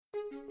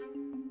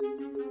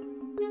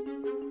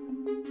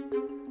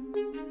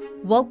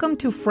Welcome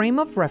to Frame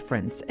of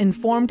Reference,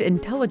 informed,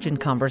 intelligent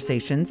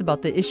conversations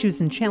about the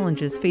issues and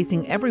challenges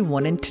facing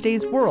everyone in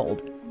today's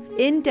world.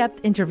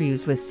 In-depth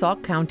interviews with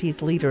Sauk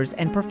County's leaders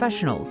and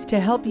professionals to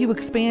help you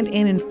expand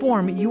and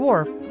inform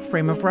your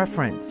frame of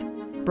reference.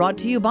 Brought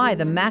to you by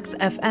the Max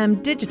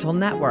FM Digital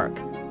Network.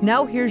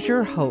 Now here's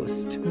your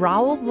host,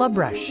 Raul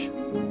Labreche.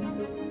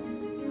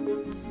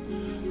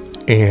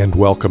 And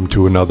welcome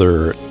to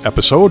another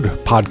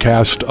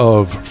podcast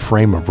of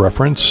Frame of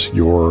Reference,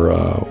 your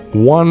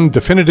one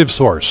definitive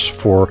source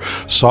for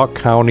Sauk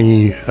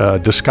County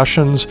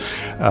discussions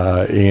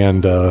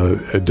and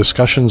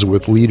discussions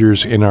with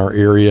leaders in our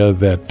area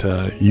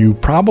that you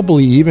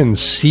probably even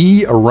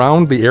see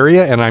around the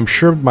area. And I'm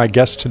sure my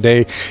guest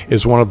today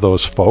is one of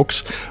those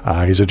folks.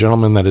 He's a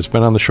gentleman that has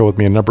been on the show with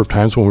me a number of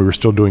times when we were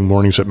still doing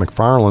mornings at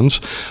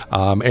McFarland's.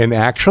 And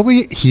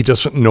actually, he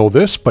doesn't know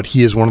this, but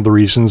he is one of the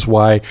reasons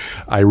why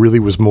I really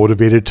was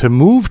motivated to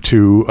move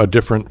to a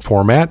different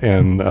format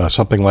and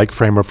something like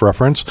Frame of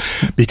Reference,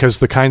 because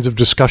the kinds of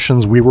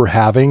discussions we were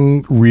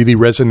having really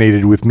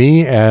resonated with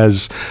me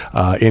as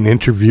an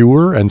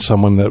interviewer and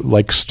someone that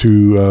likes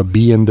to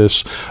be in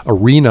this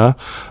arena.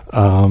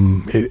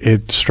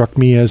 It struck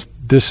me as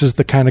this is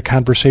the kind of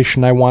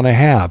conversation I want to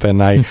have.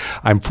 And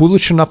I'm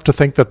foolish enough to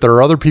think that there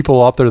are other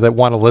people out there that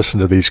want to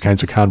listen to these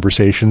kinds of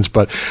conversations.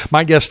 But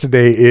my guest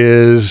today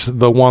is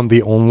the one,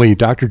 the only,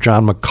 Dr.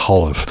 John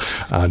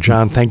McAuliffe.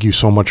 John, thank you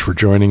so much for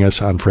joining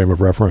us on Frame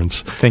of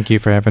Reference. Thank you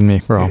for having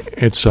me, Ro.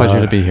 It's a pleasure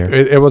to be here.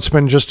 It's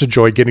been just a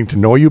joy getting to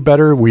know you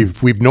better.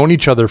 We've known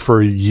each other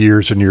for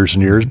years and years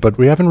and years, but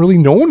we haven't really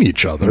known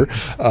each other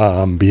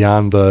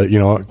beyond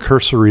the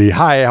cursory,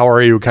 hi, how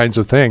are you kinds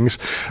of things.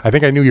 I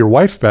think I knew your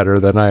wife better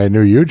than I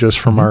knew you just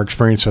from our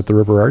experience at the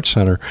River Arts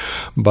Center.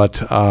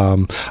 But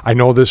I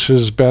know this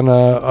has been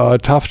a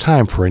tough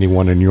time for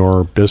anyone in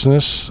your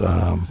business.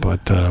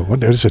 But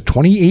what is it,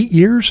 28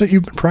 years that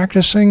you've been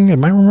practicing?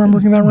 Am I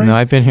remembering that right? No,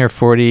 I've been here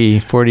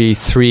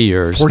 43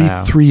 years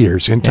 43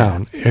 years in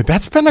town. Yeah.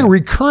 That's been a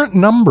recurrent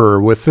number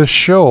with this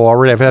show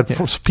already. I've had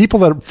people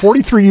that have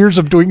 43 years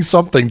of doing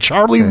something.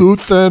 Charlie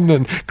Luthen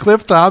and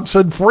Cliff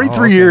Thompson,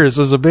 43 years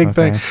is a big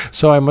thing.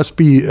 So I must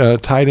be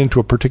tied into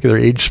a particular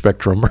age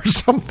spectrum or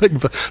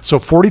something. So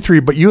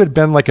 43, but you had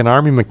been like an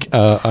army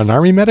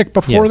medic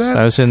before that? Yes,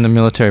 I was in the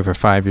military for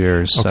 5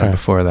 years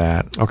before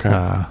that.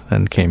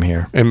 Then came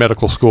here. In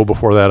medical school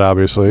before that,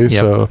 obviously.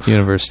 Yep,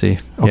 University,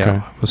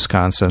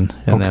 Wisconsin.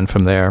 And then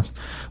from there,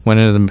 went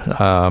into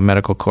the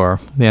medical corps,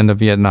 the end of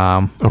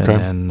Vietnam.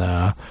 And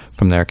then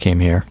from there came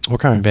here.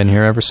 Been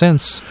here ever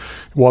since.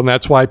 Well, and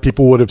that's why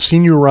people would have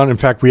seen you around. In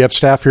fact, we have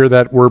staff here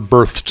that were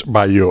birthed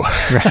by you.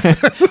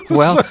 Right.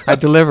 Well, I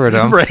delivered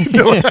them. Right.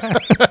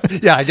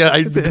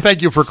 I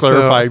thank you for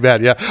clarifying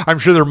that. Yeah, I'm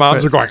sure their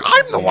moms are going,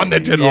 I'm the one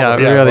that did all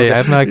that. Yeah, really.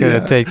 I'm not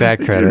going to take that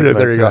credit.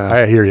 There you go.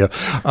 I hear you.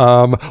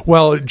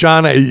 Well,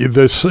 John,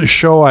 this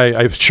show,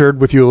 I've shared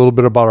with you a little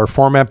bit about our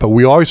format, but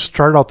we always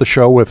start out the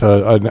show with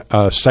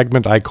a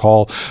segment I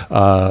call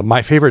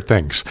My Favorite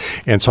Things.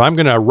 And so I'm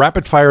going to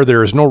rapid fire.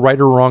 There is no right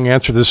or wrong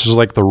answer. This is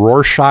like the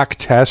Rorschach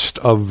test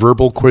of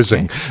verbal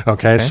quizzing.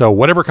 Okay. So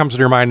whatever comes to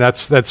your mind,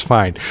 that's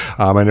fine.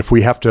 And if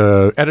we have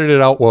to edit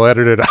it out, we'll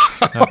edit it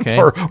out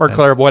or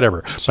clarify,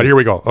 whatever. But here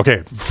we go.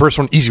 Okay. First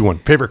one, easy one.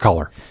 Favorite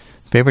color?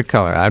 Favorite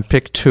color? I'd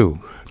pick two.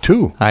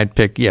 I'd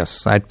pick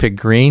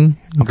green.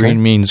 Okay.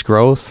 Green means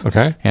growth.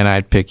 Okay. And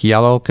I'd pick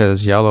yellow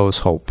because yellow is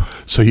hope.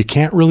 So you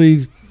can't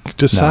really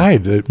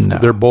decide. No.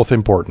 They're both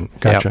important.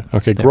 Gotcha. Yep.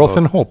 Okay. Growth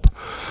and hope.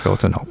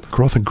 Growth and hope.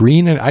 Growth and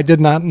green. And I did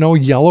not know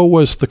yellow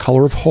was the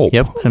color of hope.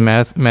 Yep. And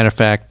matter of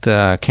fact,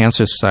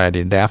 Cancer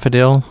Society,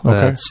 daffodil,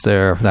 that's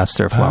their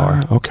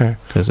flower.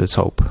 Because it's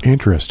hope.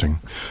 Interesting.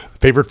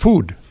 Favorite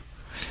food?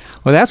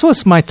 Well, that's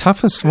what's my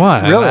toughest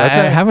one. Really? I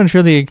haven't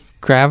really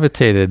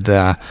gravitated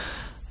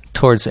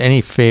towards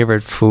any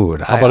favorite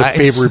food. How about a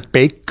favorite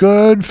baked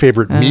good?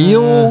 Favorite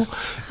meal?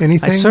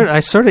 Anything? I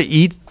sort of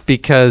eat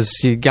because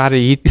you got to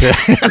eat to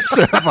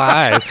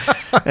survive.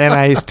 And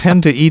I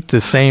tend to eat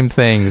the same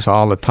things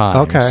all the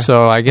time.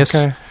 So I guess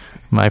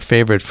my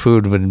favorite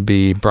food would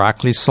be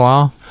broccoli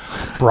slaw.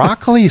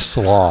 Broccoli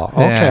slaw.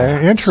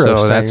 Interesting.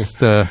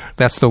 So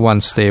that's the one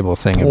stable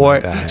thing in my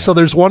diet. So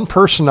there's one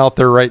person out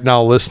there right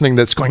now listening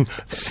that's going,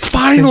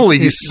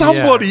 finally,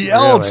 somebody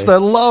else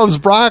that loves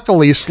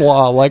broccoli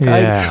slaw.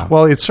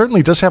 Well, it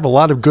certainly does have a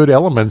lot of good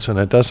elements in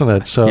it, doesn't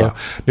it? So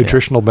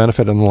nutritional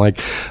benefit and the like.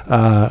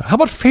 How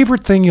about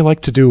favorite thing you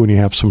like to do when you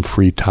have some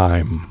free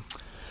time?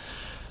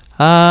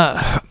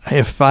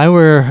 If I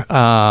were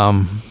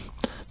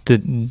to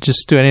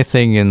just do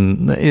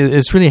anything,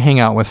 it's really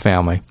hang out with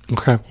family.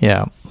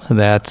 Yeah,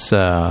 that's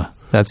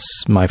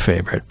my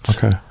favorite.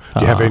 Do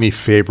you have any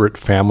favorite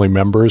family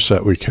members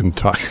that we can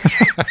talk?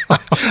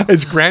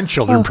 It's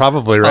grandchildren,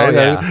 probably, right?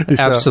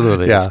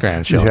 Absolutely, it's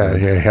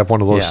grandchildren. Yeah, have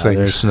one of those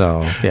things. There's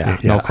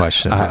no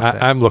question.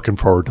 I'm looking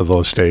forward to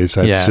those days.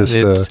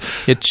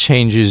 It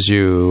changes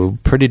you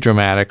pretty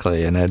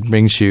dramatically, and it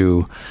brings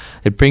you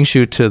it brings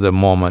you to the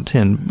moment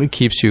and it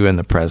keeps you in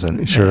the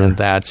present. Sure. And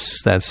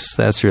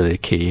that's really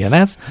key. And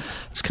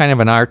it's kind of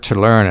an art to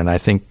learn, and I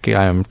think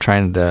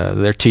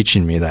they're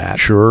teaching me that.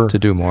 Sure. To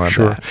do more of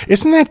that.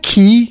 Isn't that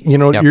key?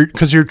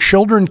 Because your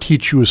children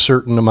teach you a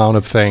certain amount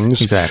of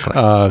things. Exactly.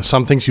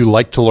 Some things you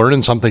like to learn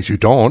and some things you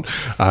don't.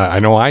 I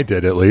know I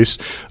did, at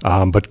least.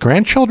 But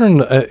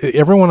grandchildren,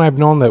 everyone I've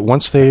known that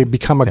once they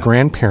become a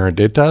grandparent,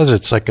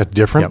 it's like a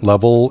different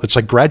level. It's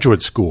like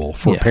graduate school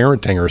for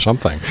parenting or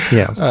something.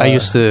 Yeah. I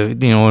used to,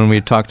 when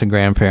we talked to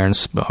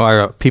grandparents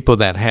or people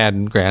that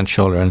had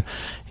grandchildren,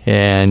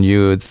 and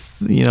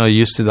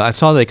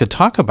that's all they could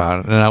talk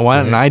about.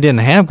 And I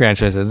didn't have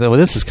grandchildren. I said, well,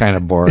 this is kind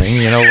of boring.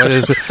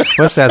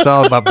 What's that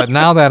all about? But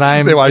now that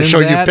they want to show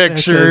you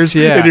pictures,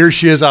 and here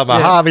she is on the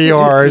hobby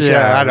horse.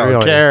 Yeah, I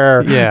don't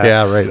care.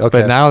 Yeah, right.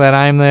 Okay. But now that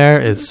I'm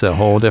there, it's a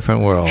whole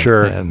different world.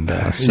 Sure. And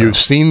you've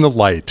seen the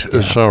light.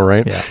 Yeah. So,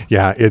 right?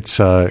 Yeah. It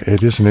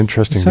is an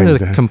interesting it's sort thing.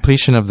 Sort of the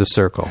completion of the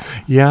circle.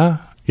 Yeah.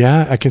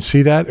 Yeah, I can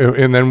see that.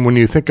 And then when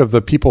you think of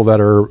the people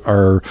that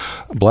are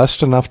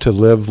blessed enough to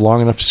live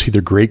long enough to see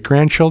their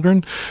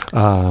great-grandchildren,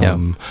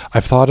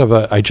 I've thought of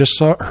I just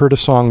heard a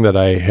song that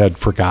I had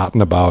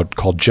forgotten about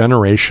called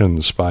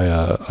Generations by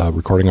a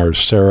recording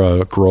artist,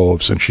 Sarah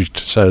Groves, and she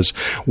says,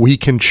 we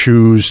can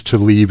choose to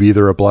leave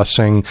either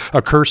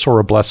a curse or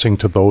a blessing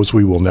to those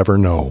we will never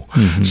know.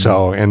 Mm-hmm.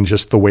 So, and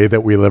just the way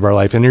that we live our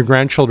life. And your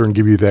grandchildren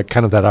give you that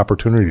kind of that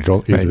opportunity,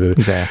 don't you? Right,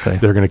 exactly.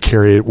 They're going to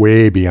carry it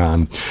way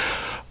beyond.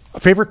 A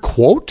favorite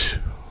quote?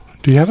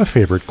 Do you have a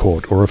favorite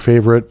quote or a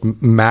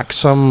favorite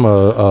maxim,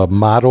 a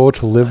motto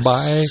to live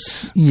by?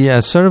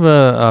 Yeah, sort of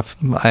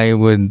I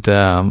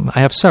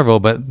have several,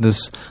 but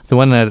the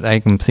one that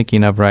I'm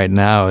thinking of right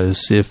now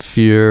is if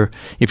you're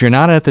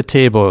not at the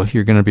table,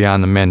 you're going to be on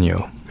the menu.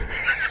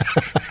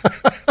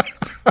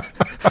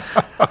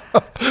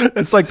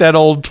 It's like that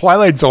old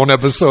Twilight Zone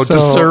episode, To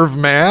Serve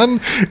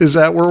Man. Is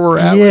that where we're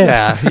at?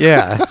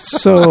 Yeah.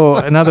 So,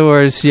 in other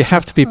words, you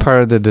have to be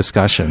part of the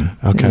discussion.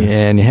 Okay.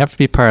 And you have to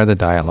be part of the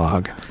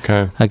dialogue.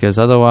 Okay. Because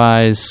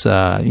otherwise,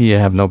 you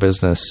have no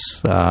business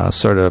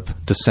sort of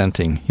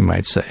dissenting, you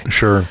might say.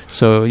 Sure.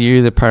 So, you're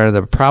either part of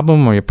the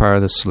problem or you're part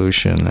of the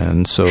solution.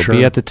 And so,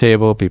 be at the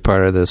table, be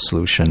part of the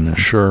solution.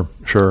 Sure.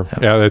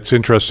 Yeah, that's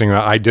interesting.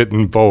 I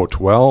didn't vote.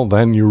 Well,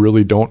 then you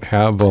really don't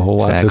have a whole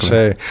lot to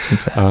say.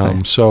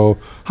 Exactly. So,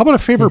 how about a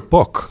favorite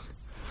book?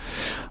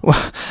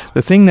 Well,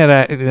 the thing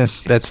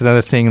that's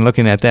another thing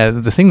looking at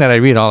that, the thing that I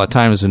read all the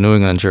time is the New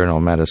England Journal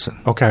of Medicine.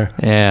 Okay.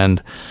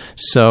 And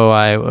so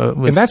I would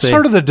And that's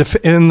sort of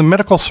in the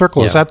medical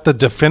circle, is that the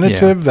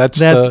definitive? Yeah.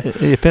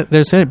 If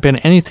there's been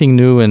anything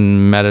new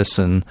in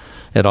medicine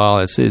at all,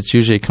 it's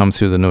usually come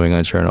through the New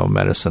England Journal of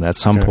Medicine at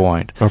some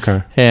point.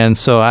 Okay. And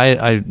so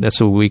I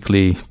that's a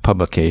weekly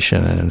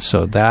publication, and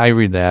so I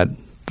read that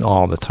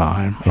all the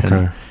time. Okay.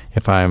 And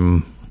if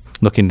I'm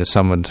looking to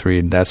someone to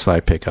read, that's what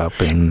I pick up.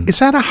 And is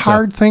that a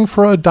hard thing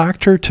for a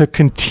doctor to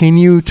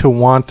continue to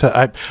want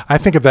to? I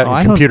think of that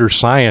in computer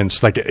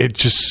science. Like, it's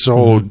just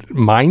so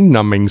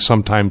mind-numbing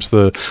sometimes,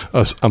 the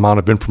amount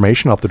of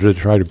information out there to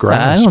try to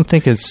grasp. I don't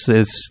think it's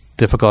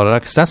difficult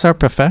because that's our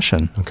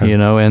profession,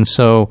 and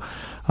so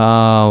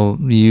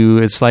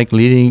it's like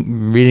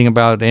reading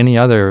about any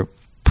other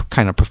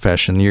kind of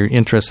profession. You're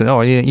interested,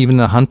 even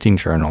the hunting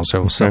journals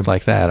or stuff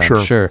like that,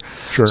 I'm sure.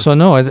 So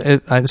no,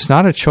 it's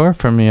not a chore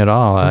for me at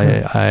all.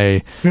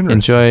 I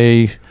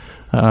enjoy,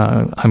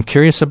 I'm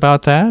curious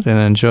about that and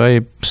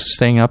enjoy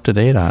staying up to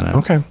date on it.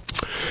 Okay.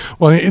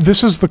 Well,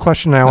 this is the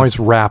question I always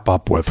wrap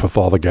up with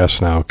all the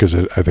guests now, because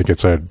I think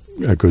it's a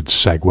good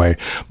segue.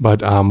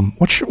 But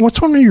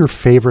what's one of your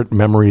favorite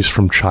memories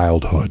from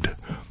childhood?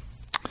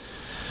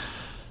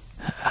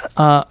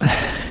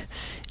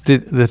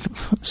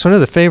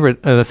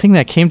 The thing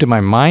that came to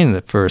my mind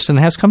at first, and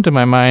has come to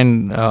my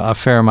mind a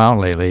fair amount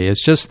lately,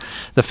 is just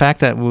the fact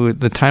that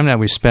the time that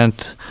we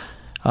spent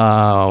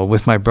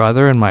with my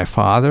brother and my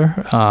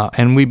father,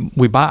 and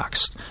we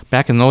boxed.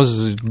 Back in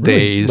those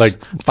days,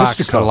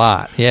 boxed a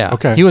lot. Yeah.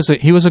 Okay. He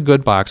was a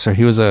good boxer.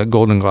 He was a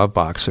Golden Glove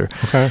boxer.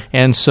 Okay.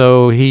 And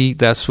so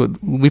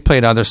we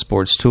played other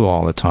sports too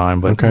all the time,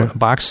 but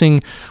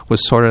boxing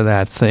was sort of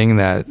that thing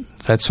that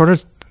sort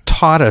of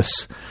taught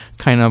us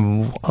kind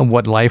of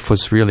what life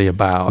was really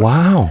about.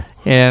 Wow.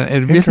 And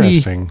it really,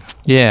 interesting.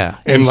 Yeah.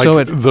 And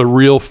so the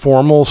real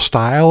formal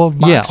style of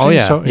boxing? Yeah.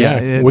 Oh,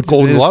 yeah. So, with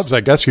golden gloves,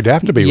 I guess you'd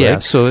have to be, right? Yeah.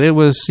 So it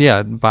was,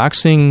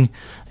 boxing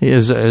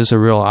is a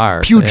real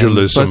art.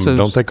 Pugilism,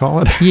 don't they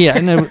call it? Yeah.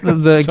 And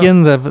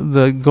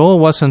the goal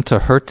wasn't to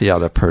hurt the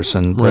other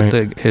person, but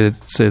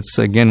it's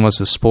again was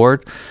a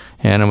sport.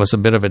 And it was a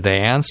bit of a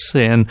dance.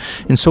 And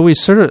so we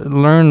sort of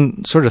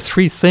learned sort of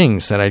three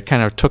things that I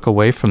kind of took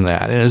away from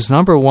that. And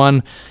number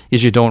one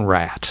is you don't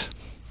rat.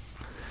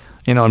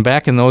 And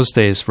back in those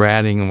days,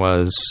 ratting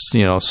was,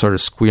 sort of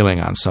squealing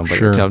on somebody.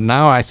 Sure.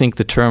 Now I think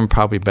the term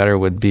probably better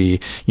would be,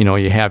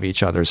 you have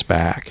each other's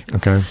back.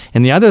 Okay.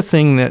 And the other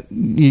thing that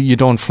you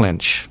don't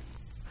flinch.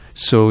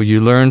 So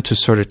you learn to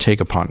sort of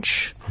take a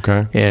punch.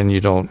 Okay. And you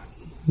don't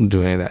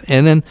do any of that.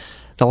 And then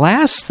The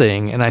last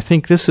thing, and I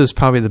think this is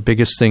probably the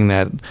biggest thing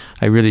that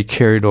I really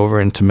carried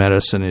over into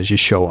medicine, is you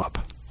show up.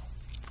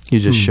 You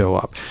just show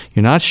up.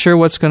 You're not sure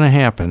what's going to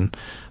happen,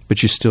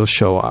 but you still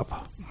show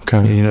up.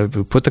 Okay.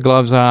 You put the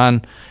gloves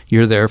on,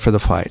 you're there for the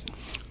fight.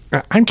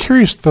 I'm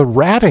curious, the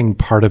ratting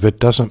part of it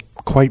doesn't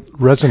quite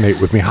resonate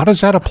with me. How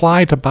does that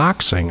apply to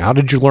boxing? How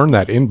did you learn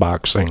that in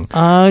boxing?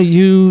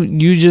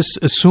 You just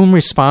assume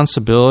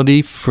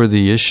responsibility for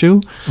the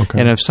issue. Okay.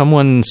 And if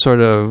someone sort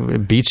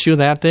of beats you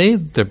that day,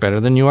 they're better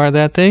than you are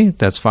that day,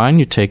 that's fine.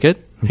 You take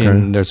it. Okay.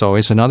 And there's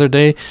always another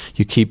day.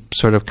 You keep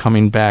sort of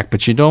coming back,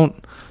 but you don't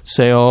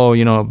say,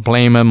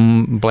 blame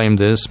him, blame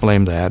this,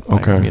 blame that.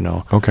 Okay.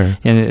 Okay.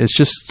 And it's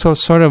just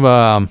sort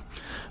of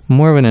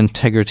more of an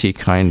integrity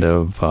kind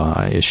of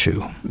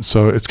issue.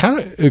 So it's kind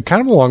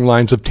of along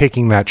lines of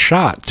taking that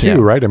shot too,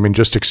 right? I mean,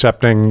 just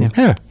accepting.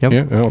 Okay.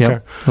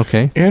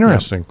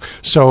 Interesting.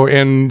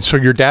 Yep. So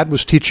your dad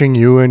was teaching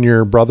you and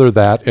your brother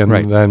that,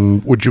 and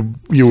then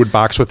you would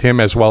box with him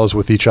as well as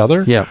with each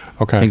other? Yeah.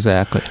 Okay.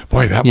 Exactly.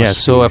 Boy, that must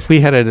be. So if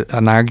we had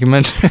an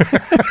argument.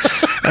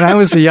 And I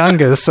was the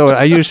youngest, so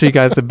I usually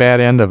got the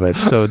bad end of it.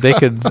 So they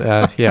could,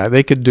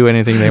 they could do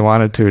anything they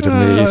wanted to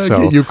me.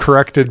 So you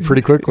corrected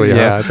pretty quickly.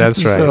 Yeah,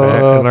 that's right. So,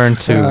 I learned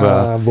to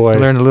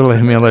learn a little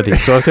humility.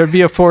 So if there'd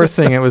be a fourth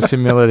thing, it was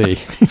humility.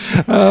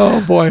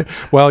 Oh boy!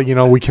 Well,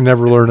 we can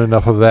never learn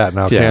enough of that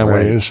now,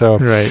 can we? So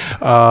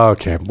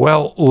okay.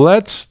 Well,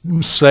 let's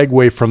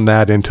segue from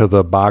that into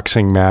the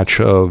boxing match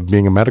of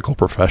being a medical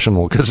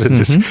professional, because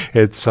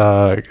it's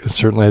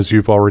certainly, as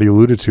you've already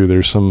alluded to,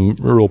 there's some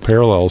real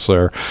parallels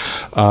there.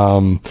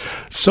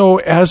 So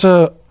as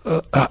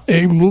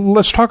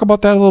let's talk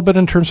about that a little bit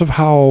in terms of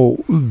how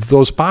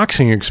those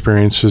boxing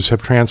experiences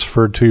have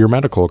transferred to your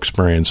medical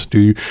experience.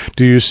 Do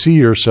you see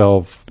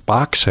yourself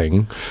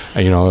boxing,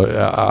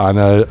 on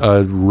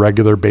a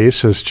regular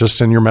basis just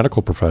in your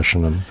medical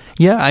profession?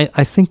 Yeah,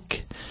 I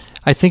think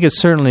it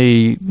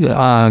certainly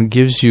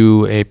gives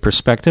you a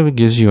perspective. It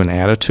gives you an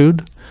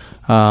attitude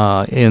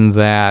in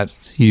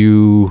that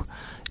you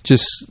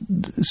just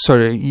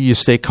sort of, you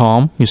stay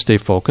calm, you stay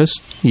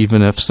focused,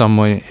 even if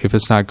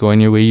it's not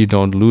going your way, you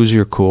don't lose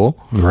your cool.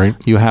 Right.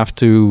 You have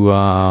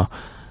to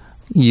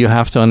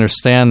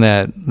understand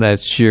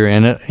that you're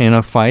in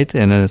a fight,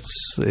 and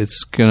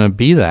it's going to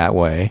be that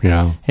way.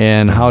 Yeah.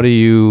 And how do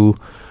you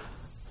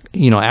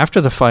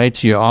after the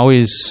fight, you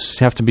always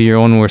have to be your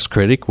own worst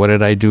critic. What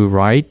did I do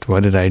right?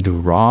 What did I do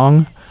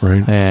wrong?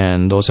 Right.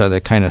 And those are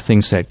the kind of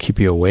things that keep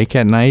you awake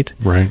at night.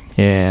 Right.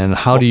 And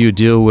how do you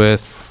deal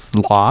with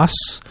loss?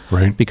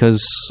 Right.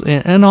 Because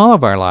in all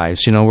of our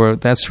lives,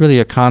 that's really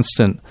a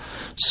constant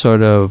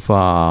sort of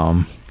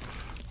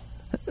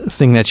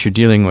thing that you're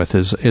dealing with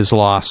is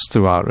loss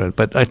throughout it.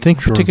 But I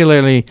think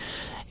particularly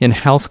in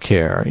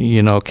healthcare,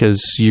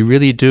 because you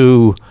really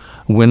do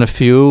win a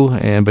few,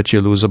 but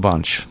you lose a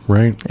bunch.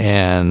 Right.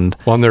 And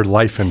they're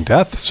life and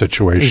death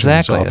situations.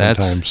 Exactly.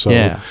 Oftentimes.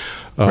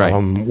 Right.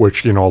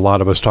 Which, a lot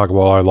of us talk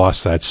about, I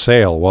lost that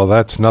sale. Well,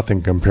 that's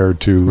nothing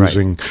compared to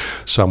losing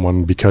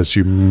someone because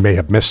you may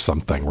have missed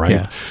something, right?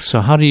 Yeah.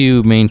 So how do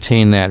you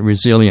maintain that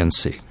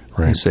resiliency,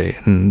 right,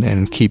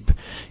 and keep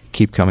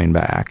coming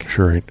back?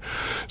 Sure.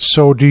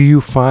 So do you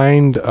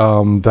find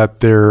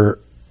that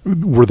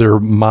were there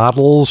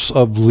models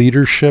of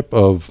leadership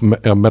of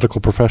medical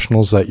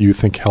professionals that you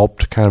think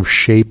helped kind of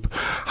shape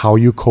how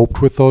you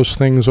coped with those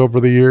things over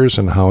the years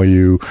and how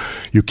you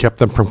kept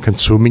them from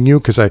consuming you?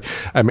 Because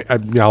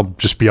I'll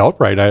just be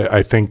outright.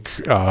 I think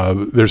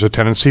there's a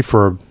tendency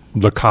for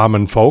the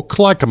common folk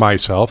like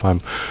myself.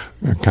 I'm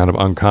kind of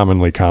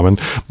uncommonly common,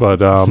 but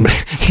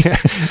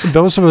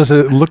those of us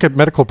that look at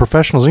medical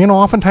professionals,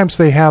 oftentimes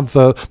they have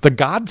the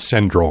God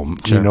syndrome,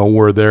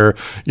 where they're,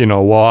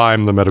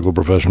 I'm the medical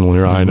professional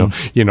here, I know,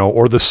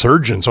 or the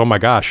surgeons. Oh my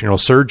gosh,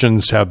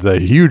 surgeons have the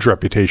huge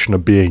reputation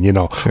of being,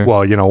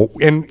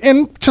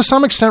 and to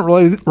some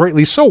extent,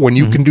 rightly so. When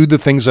you can do the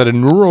things that a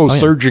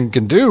neurosurgeon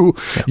can do,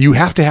 you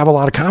have to have a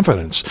lot of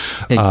confidence.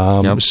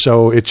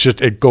 So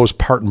it goes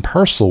part and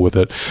parcel with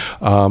it.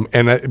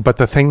 But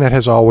the thing that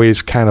has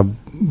always kind of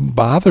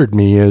bothered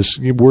me is,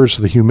 where's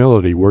the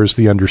humility? Where's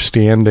the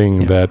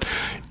understanding that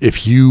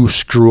if you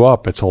screw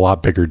up, it's a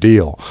lot bigger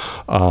deal?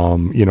 How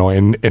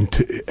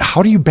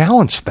do you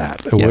balance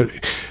that?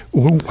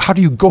 How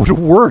do you go to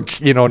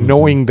work,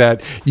 knowing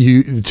that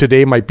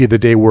today might be the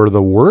day where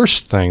the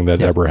worst thing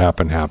that ever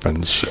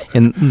happens?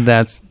 And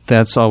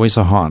that's always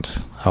a haunt.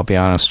 I'll be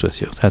honest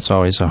with you. That's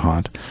always a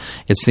haunt.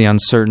 It's the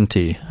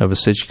uncertainty of a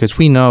situation, because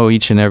we know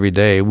each and every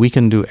day we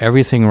can do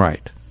everything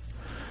right.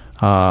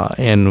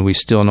 And we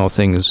still know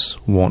things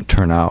won't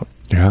turn out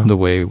the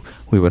way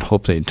we would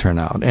hope they'd turn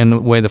out, and the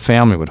way the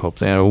family would hope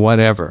they, or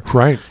whatever.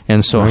 Right.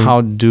 And so how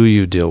do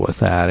you deal with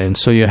that? And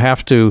so you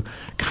have to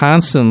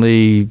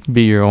constantly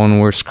be your own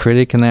worst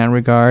critic in that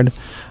regard.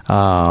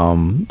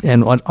 And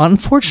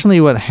unfortunately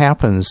what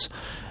happens,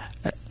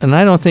 and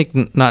I don't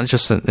think not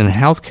just in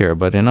healthcare,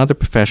 but in other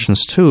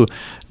professions too,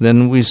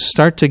 then we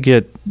start to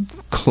get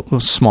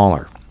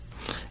smaller.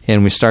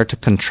 and we start to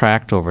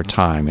contract over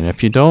time. And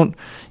if you don't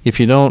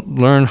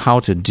learn how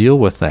to deal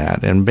with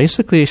that, and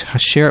basically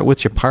share it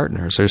with your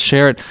partners, or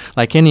share it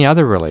like any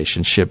other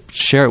relationship,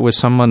 share it with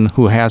someone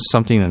who has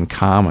something in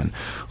common,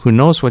 who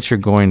knows what you're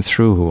going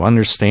through, who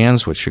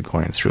understands what you're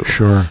going through.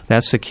 Sure.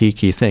 That's the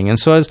key thing. And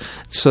so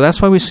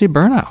that's why we see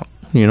burnout.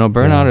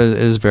 Burnout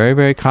is very,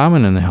 very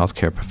common in the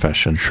healthcare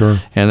profession. Sure.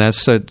 And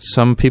that's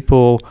some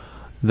people,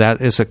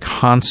 that is a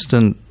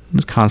constant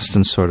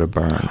sort of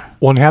burn.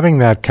 Well, and having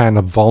that kind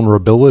of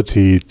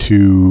vulnerability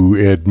to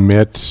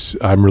admit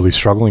I'm really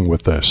struggling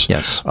with this.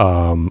 Yes.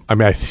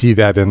 I see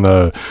that in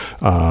the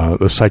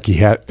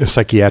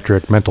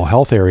psychiatric mental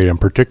health area in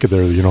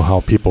particular,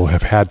 how people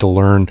have had to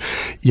learn,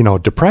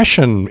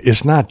 depression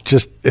is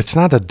it's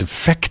not a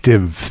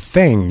defective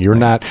thing. You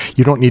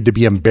don't need to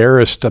be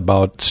embarrassed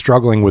about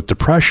struggling with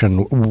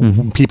depression.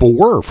 Mm-hmm. People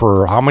were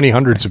for how many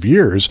hundreds of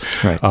years.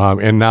 Right.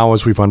 And now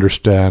as we've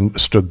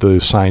understood the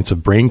science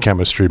of brain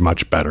chemistry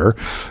much better,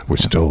 we're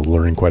still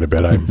learning quite a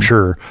bit, I'm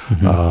sure.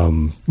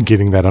 Mm-hmm.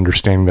 Getting that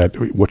understanding that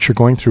what you're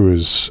going through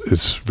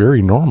is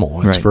very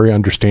normal. It's very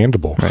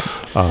understandable.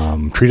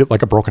 Right. Treat it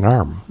like a broken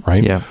arm,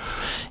 right? Yeah.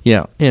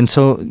 Yeah. And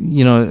so,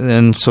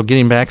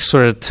 getting back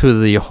sort of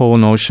to the whole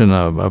notion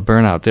of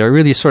burnout, there are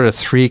really sort of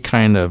three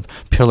kind of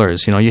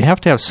pillars. You have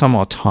to have some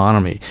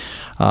autonomy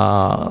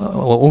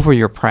over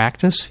your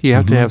practice. You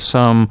have to have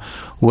some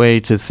way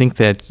to think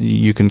that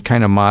you can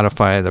kind of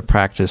modify the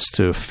practice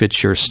to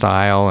fit your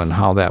style and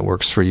how that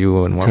works for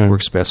you and what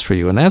works best for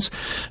you. And that's,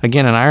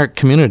 again, in our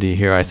community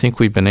here, I think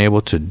we've been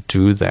able to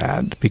do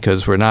that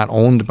because we're not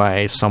owned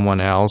by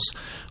someone else.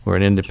 We're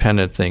an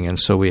independent thing, and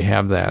so we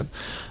have that.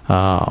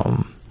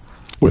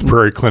 With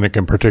Prairie Clinic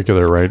in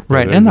particular, right?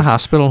 Right, and the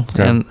hospital.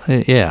 Okay. And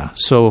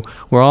so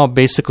we're all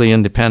basically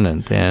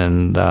independent,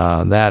 and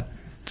that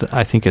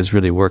I think has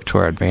really worked to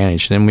our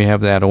advantage. Then we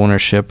have that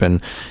ownership,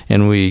 and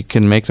we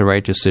can make the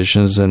right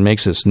decisions, and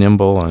makes us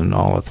nimble and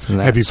all of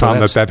that. Have you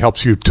found that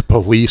helps you to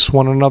police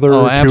one another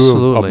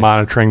absolutely. Of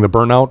monitoring the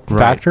burnout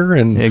factor?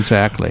 And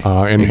exactly.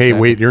 Hey,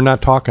 wait, you're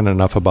not talking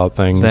enough about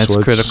things. That's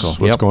critical.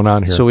 What's going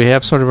on here? So we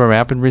have sort of a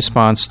rapid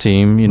response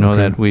team,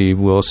 that we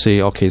will see,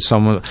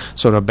 some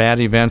sort of bad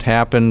event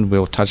happened,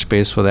 we'll touch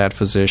base with that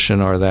physician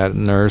or that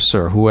nurse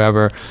or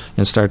whoever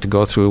and start to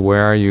go through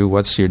where are you,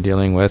 what's you're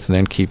dealing with, and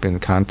then keep in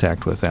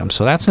contact with them.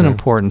 So that's an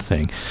important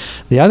thing.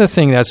 The other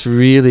thing that's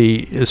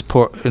really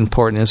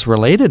important is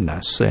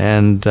relatedness.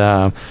 And,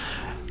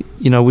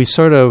 we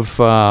sort of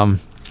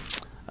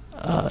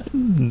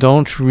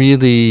don't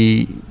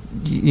really,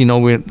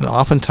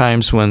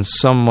 oftentimes when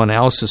someone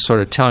else is sort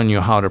of telling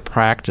you how to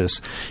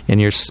practice and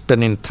you're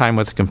spending time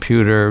with the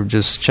computer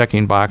just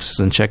checking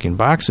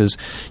boxes,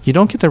 you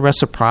don't get the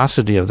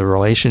reciprocity of the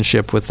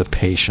relationship with the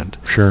patient.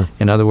 Sure.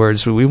 In other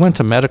words, we went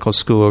to medical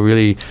school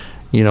really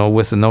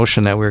with the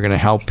notion that we were going to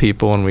help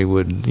people, and we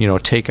would,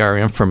 take our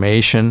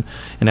information,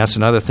 and that's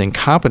another thing,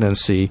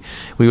 competency.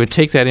 We would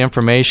take that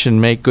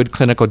information, make good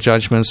clinical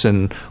judgments,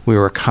 and we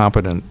were a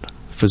competent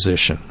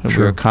physician.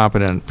 Sure. We're a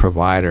competent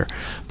provider.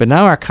 But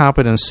now our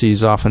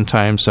competencies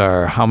oftentimes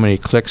are how many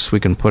clicks we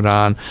can put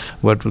on,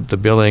 what the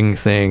billing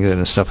thing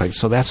and stuff like that.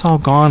 So that's all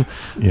gone.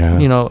 Yeah.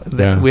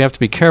 We have to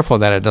be careful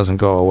that it doesn't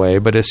go away,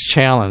 but it's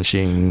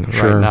challenging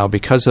right now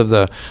because of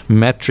the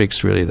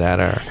metrics really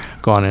that are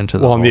gone into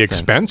the whole and the thing.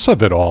 Expense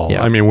of it all.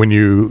 Yeah. I mean, when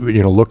you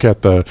look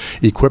at the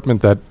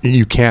equipment that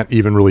you can't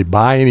even really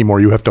buy anymore,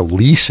 you have to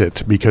lease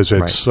it because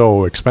it's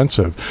so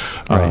expensive,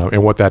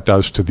 and what that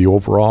does to the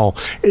overall.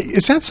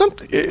 Is that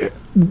something?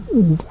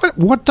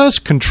 What does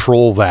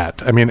control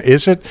that? I mean,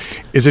 is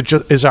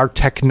our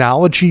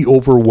technology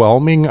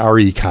overwhelming our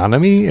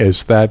economy?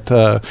 Is that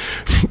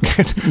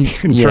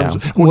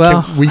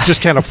we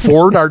just can't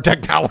afford our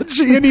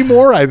technology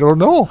anymore? I don't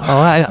know.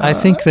 I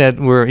think that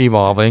we're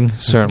evolving,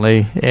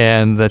 certainly,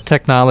 and the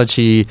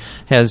technology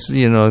has,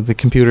 the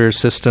computer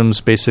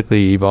systems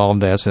basically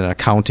evolved as an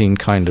accounting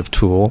kind of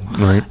tool,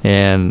 right?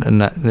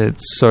 And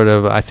it's sort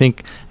of, I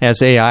think,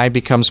 as AI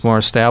becomes more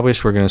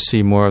established, we're going to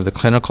see more of the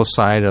clinical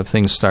side of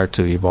things start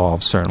to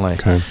evolve, certainly.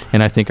 Okay.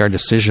 And I think our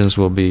decisions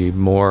will be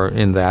more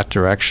in that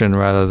direction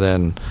rather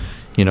than,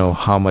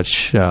 how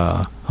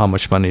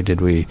much money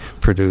did we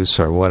produce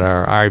or what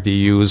our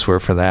RVUs were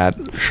for that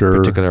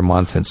particular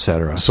month, et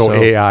cetera. So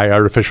AI,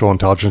 artificial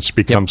intelligence,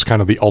 becomes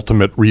kind of the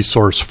ultimate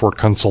resource for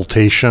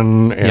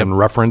consultation and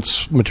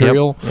reference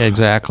material? Yep,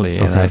 exactly.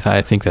 Okay. And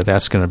I think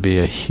that's going to be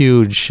a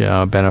huge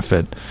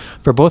benefit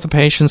for both the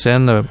patients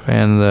and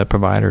the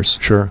providers.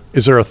 Sure.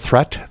 Is there a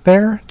threat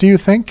there, do you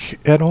think,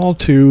 at all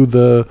to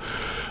the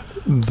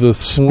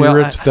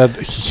spirit that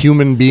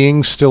human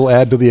beings still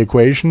add to the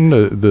equation?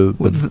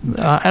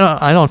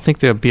 I don't think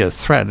there'll be a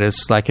threat.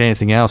 It's like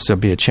anything else. There'll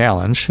be a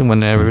challenge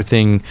when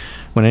anything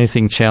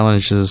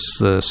challenges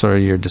sort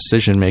of your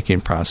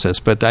decision-making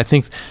process. But I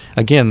think,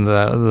 again,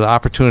 the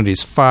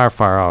opportunities far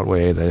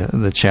outweigh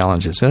the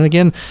challenges. And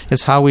again,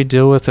 it's how we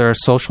deal with our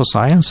social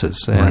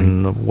sciences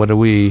and what do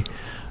we.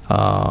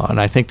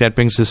 And I think that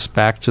brings us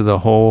back to the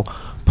whole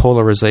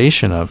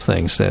polarization of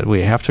things, that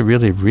we have to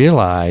really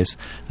realize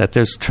that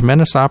there's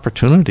tremendous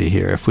opportunity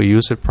here if we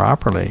use it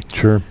properly.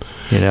 Sure.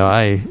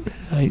 I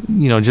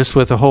just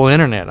with the whole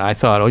internet, I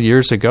thought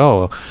years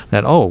ago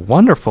that,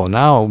 wonderful,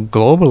 now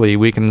globally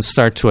we can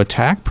start to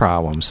attack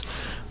problems.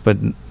 But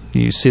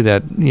you see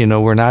that,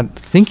 we're not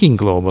thinking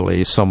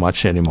globally so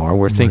much anymore.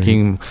 We're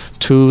thinking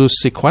too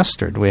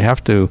sequestered. We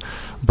have to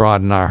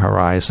broaden our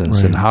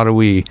horizons. And how do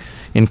we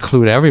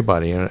include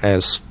everybody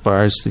as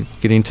far as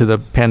getting to the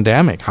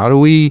pandemic? How do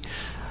we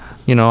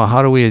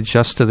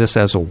adjust to this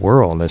as a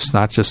world? It's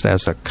not just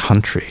as a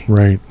country.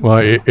 Right. Well,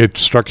 it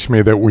strikes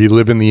me that we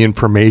live in the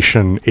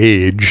information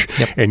age,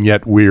 and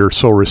yet we're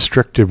so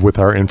restrictive with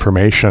our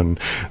information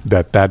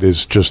that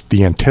is just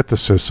the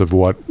antithesis of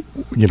what,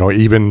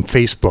 even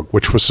Facebook,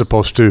 which was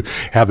supposed to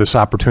have this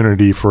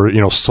opportunity for,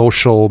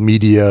 social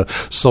media,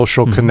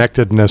 social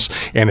connectedness,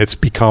 and it's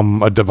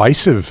become a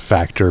divisive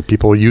factor.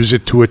 People use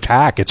it to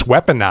attack. It's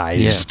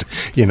weaponized,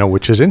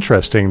 which is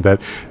interesting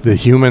that the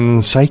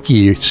human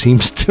psyche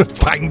seems to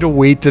find a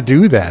way to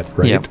do that,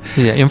 right?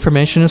 Yeah,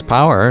 information is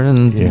power,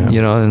 and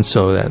and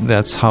so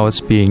that's how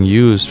it's being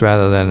used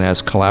rather than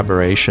as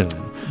collaboration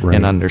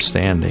and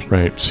understanding.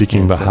 Right,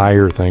 seeking the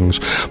higher things.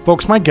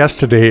 Folks, my guest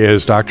today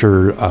is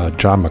Dr.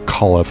 John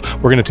McAuliffe.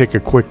 We're going to take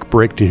a quick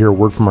break to hear a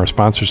word from our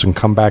sponsors and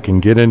come back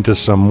and get into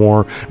some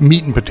more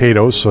meat and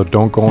potatoes, so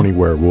don't go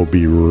anywhere. We'll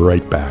be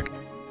right back.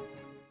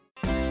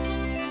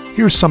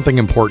 Here's something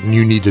important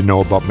you need to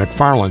know about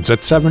McFarland's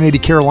at 780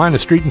 Carolina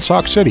Street in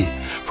Sauk City.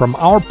 From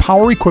our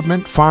power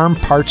equipment, farm,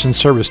 parts, and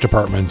service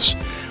departments,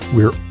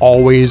 we're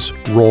always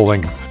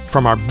rolling.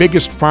 From our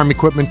biggest farm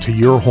equipment to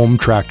your home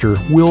tractor,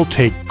 we'll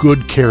take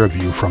good care of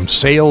you from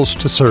sales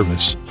to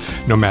service,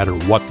 no matter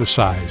what the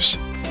size.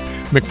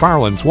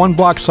 McFarland's, 1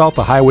 block south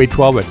of Highway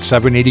 12 at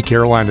 780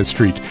 Carolina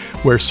Street,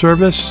 where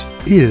service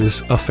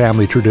is a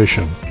family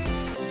tradition.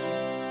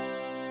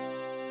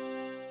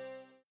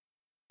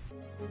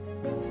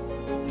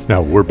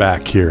 Now, we're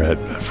back here at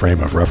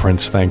Frame of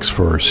Reference. Thanks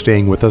for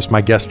staying with us.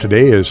 My guest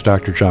today is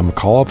Dr. John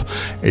McAuliffe,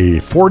 a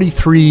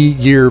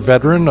 43-year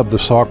veteran of the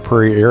Sauk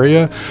Prairie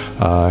area,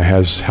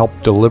 has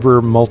helped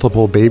deliver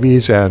multiple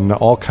babies and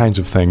all kinds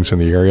of things in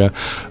the area.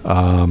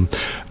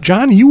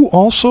 John, you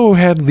also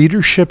had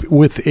leadership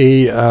with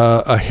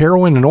a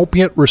heroin and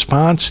opiate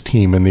response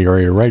team in the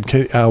area, right?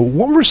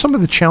 What were some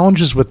of the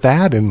challenges with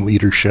that in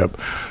leadership?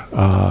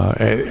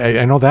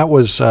 I know that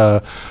was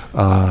a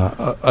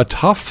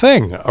tough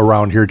thing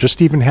around here,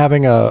 just even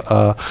having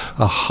a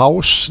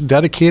house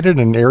dedicated,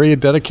 an area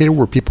dedicated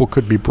where people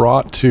could be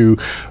brought to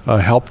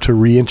help to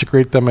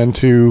reintegrate them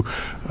into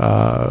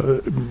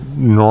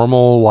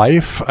normal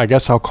life, I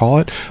guess I'll call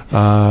it.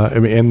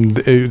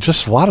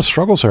 Just a lot of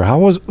struggles there.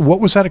 What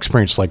was that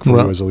experience like for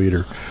you as a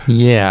leader?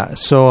 Yeah,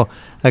 so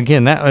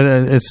again,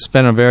 it's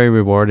been a very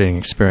rewarding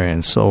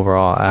experience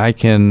overall.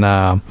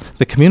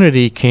 The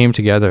community came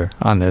together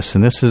on this,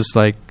 and this is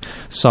like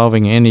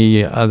solving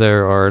any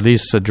other, or at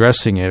least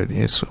addressing it.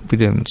 We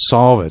didn't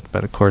solve it,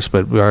 but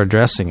we are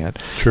addressing it.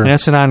 Sure. And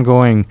it's an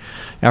ongoing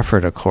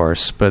effort, of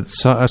course. But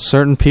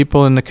certain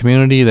people in the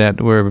community that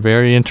were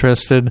very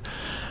interested,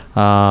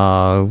 we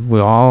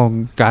all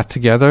got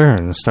together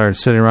and started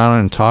sitting around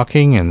and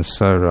talking, and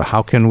sort of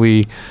how can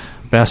we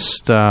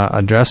best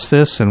address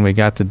this, and we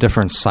got the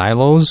different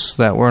silos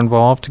that were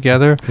involved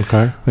together.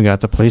 Okay. We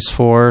got the police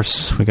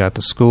force, we got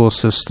the school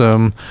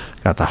system,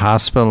 got the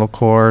hospital, of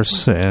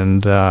course,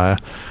 and there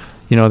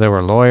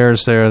were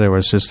lawyers there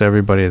was just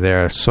everybody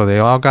there. So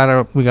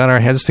we got our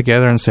heads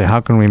together and say,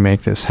 how can we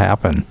make this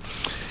happen?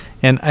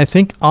 And I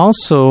think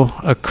also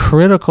a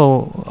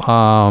critical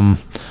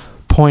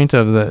point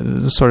of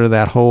the sort of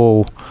that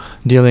whole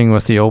dealing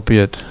with the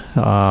opiate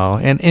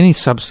and any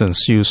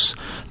substance use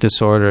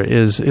disorder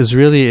is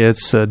really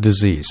it's a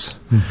disease.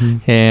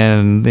 Mm-hmm.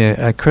 And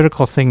a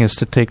critical thing is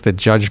to take the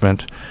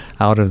judgment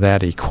out of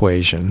that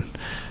equation.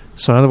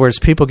 So in other words,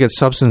 people get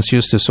substance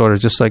use disorder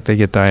just like they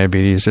get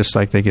diabetes, just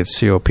like they get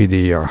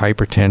COPD or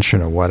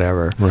hypertension or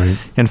whatever. Right.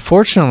 And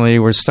fortunately,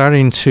 we're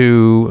starting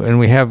to, and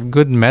we have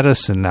good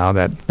medicine now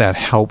that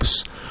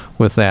helps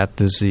with that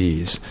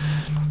disease.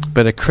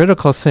 But a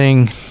critical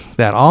thing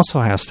that also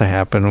has to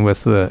happen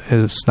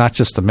is not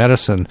just the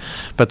medicine,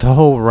 but the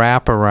whole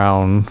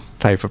wraparound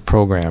type of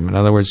program. In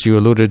other words, you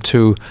alluded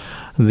to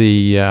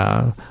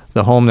the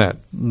home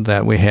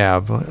that we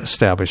have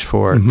established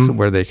for it, mm-hmm.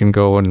 where they can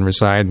go and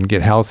reside and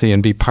get healthy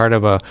and be part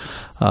of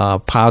a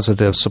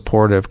positive,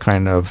 supportive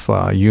kind of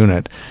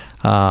unit.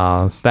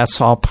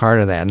 That's all part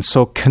of that. And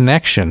so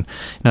connection,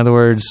 in other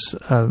words,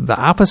 the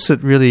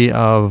opposite really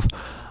of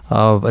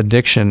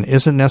addiction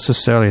isn't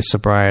necessarily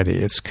sobriety,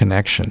 it's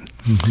connection.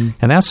 Mm-hmm.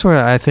 And that's where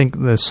I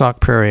think the Sauk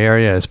Prairie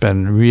area has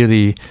been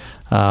really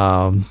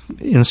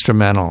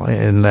instrumental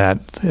in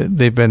that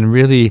they've been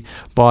really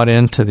bought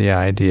into the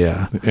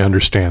idea. I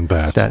understand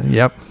that.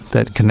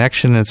 That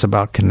connection, it's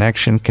about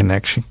connection.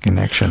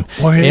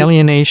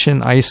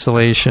 Alienation,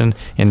 isolation,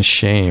 and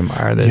shame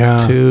are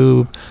the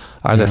two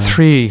are the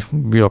three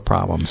real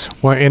problems.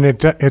 Well, and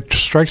it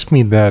strikes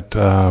me that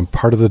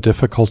part of the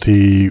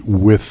difficulty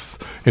with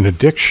an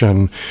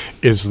addiction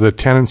is the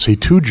tendency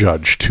to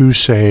judge, to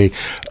say,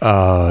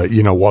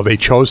 well, they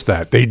chose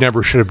that. They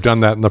never should have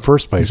done that in the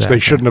first place. Exactly. They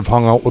shouldn't have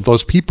hung out with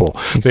those people.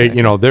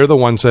 Exactly. They're the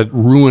ones that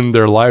ruined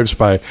their lives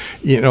by,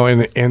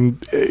 and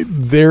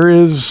there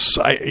is,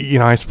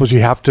 I suppose you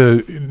have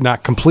to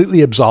not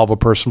completely absolve a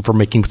person for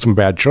making some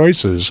bad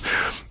choices,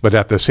 but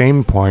at the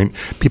same point,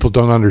 people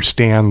don't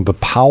understand the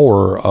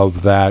power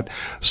of that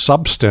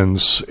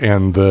substance,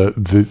 and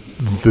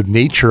the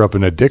nature of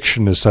an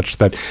addiction is such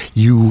that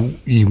you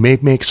may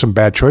make some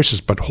bad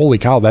choices, but holy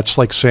cow, that's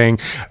like saying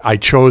I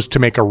chose to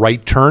make a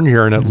right turn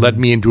here and it led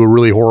me into a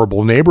really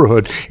horrible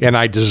neighborhood, and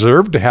I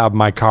deserve to have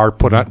my car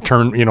put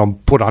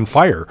on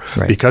fire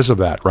because of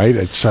that, right?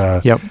 It's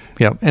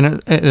Yep,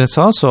 and it's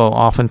also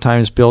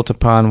oftentimes built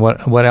upon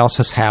what else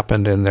has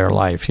happened in their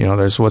life.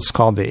 There's what's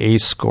called the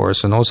ACE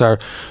scores, and those are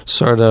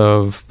sort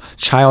of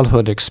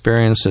childhood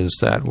experiences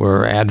that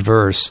were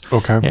adverse.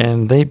 Okay.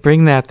 And they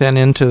bring that then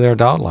into their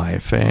adult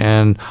life,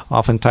 and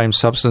oftentimes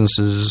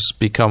substances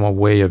become a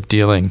way of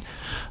dealing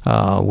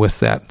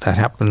with that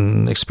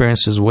happened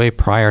experiences way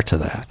prior to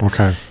that.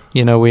 Okay.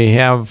 We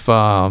have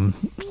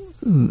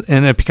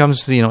and it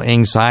becomes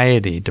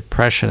anxiety,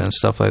 depression, and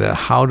stuff like that.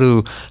 How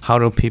do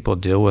people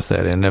deal with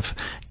it? And if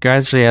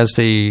gradually, as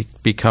they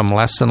become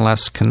less and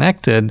less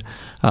connected,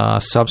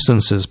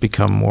 substances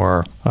become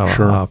more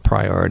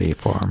priority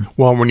for them.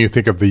 Well, when you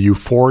think of the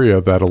euphoria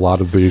that a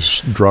lot of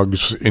these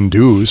drugs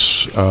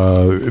induce,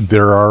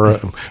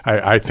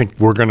 I think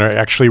we're going to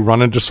actually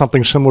run into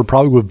something similar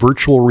probably with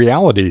virtual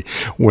reality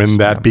when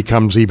that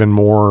becomes even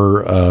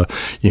more,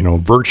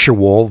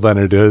 virtual than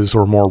it is,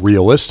 or more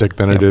realistic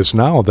than it is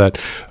now. That,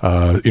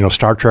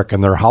 Star Trek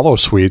and their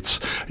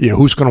holosuites,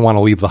 who's going to want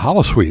to leave the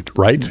holosuite,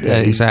 right?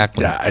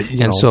 Exactly.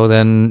 So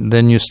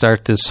then you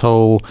start this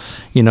whole,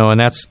 and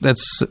that's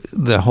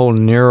the whole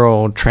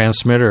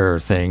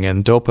neurotransmitter thing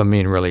and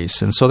dopamine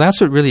release. And so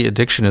that's what really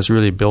addiction is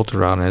really built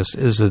around,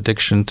 is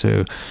addiction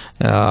to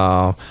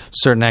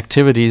certain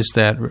activities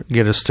that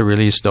get us to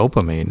release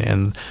dopamine.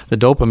 And the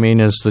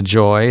dopamine is the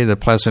joy, the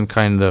pleasant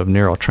kind of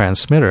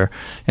neurotransmitter.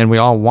 And we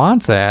all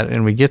want that,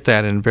 and we get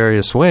that in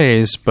various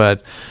ways,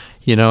 but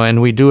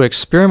and we do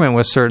experiment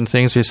with certain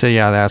things. We say,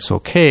 that's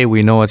okay.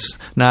 We know it's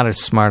not a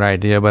smart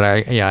idea, but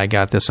I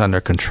got this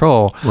under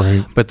control.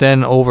 Right. But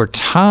then over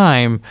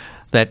time,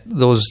 that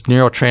those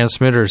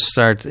neurotransmitters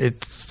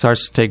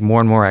starts to take more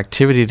and more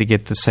activity to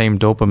get the same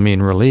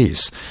dopamine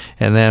release.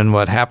 And then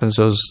what happens,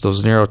 those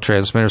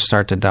neurotransmitters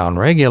start to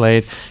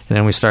downregulate, and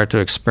then we start to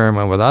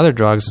experiment with other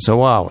drugs and say,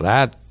 wow,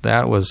 that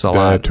was a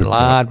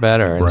lot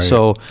better. And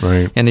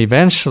and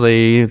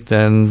eventually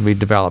then we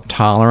develop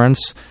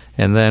tolerance,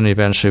 and then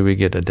eventually we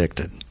get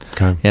addicted.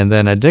 Okay. And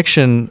then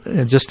addiction,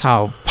 just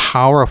how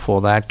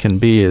powerful that can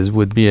be,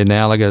 would be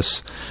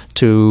analogous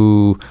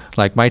to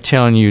like my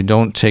telling you,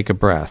 don't take a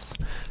breath,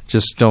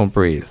 just don't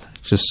breathe,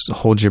 just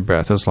hold your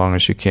breath as long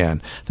as you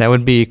can. That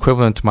would be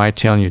equivalent to my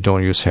telling you,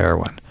 don't use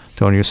heroin.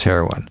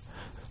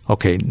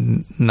 Okay,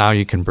 now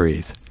you can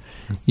breathe.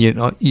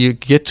 You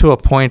get to a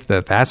point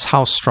that's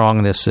how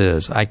strong this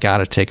is. I got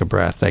to take a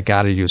breath. I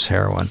got to use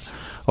heroin.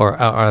 Or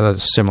a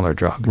similar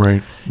drug.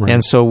 Right.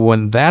 And so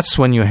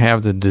when you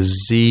have the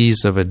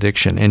disease of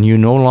addiction, and you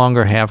no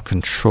longer have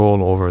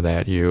control over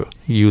that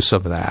use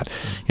of that,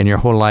 and your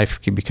whole life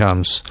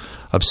becomes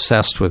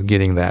obsessed with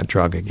getting that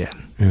drug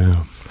again.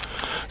 Yeah.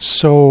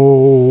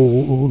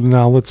 So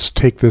now let's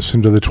take this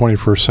into the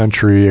 21st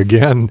century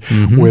again.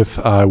 With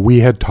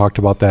we had talked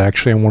about that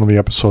actually on one of the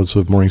episodes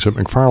of Mornings at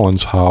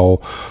McFarland's, how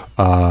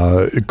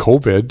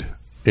COVID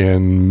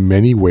in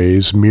many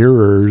ways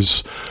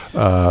mirrors,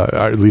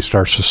 at least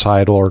our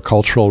societal or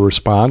cultural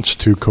response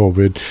to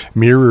COVID,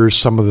 mirrors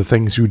some of the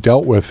things you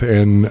dealt with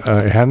and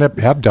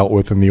have dealt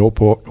with in the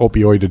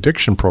opioid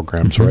addiction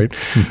programs, right?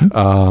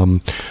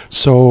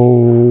 So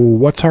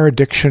what's our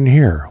addiction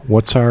here?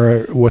 What's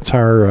our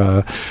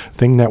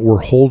thing that we're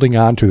holding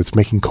on to that's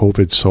making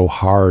COVID so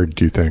hard,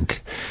 do you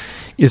think?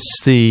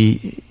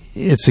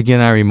 It's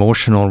again our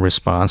emotional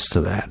response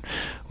to that.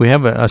 We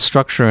have a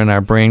structure in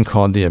our brain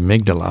called the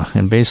amygdala,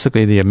 and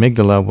basically the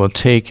amygdala will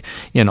take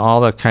in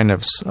all the kind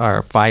of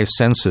our five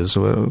senses.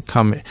 It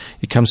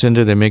comes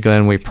into the amygdala,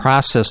 and we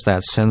process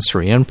that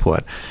sensory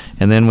input,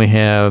 and then we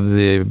have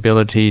the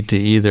ability to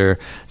either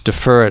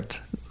defer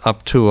it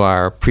up to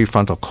our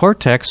prefrontal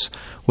cortex,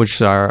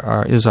 which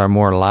is our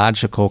more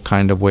logical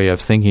kind of way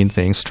of thinking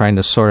things, trying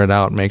to sort it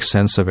out, make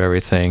sense of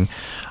everything,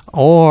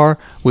 or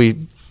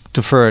we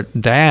defer it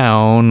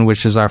down,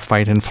 which is our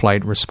fight and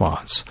flight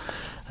response.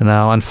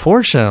 Now,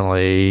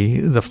 unfortunately,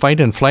 the fight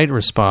and flight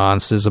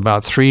response is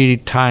about 3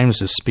 times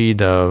the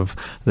speed of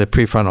the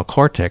prefrontal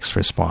cortex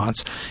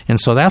response. And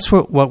so that's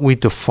what we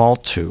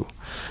default to.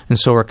 And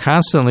so we're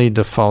constantly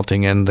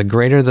defaulting, and the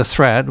greater the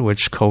threat,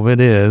 which COVID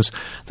is,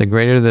 the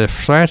greater the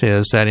threat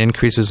is, that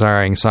increases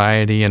our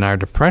anxiety and our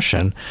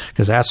depression,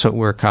 because that's what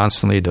we're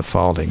constantly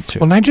defaulting to.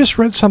 Well, and I just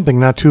read something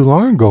not too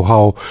long ago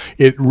how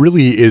it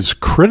really is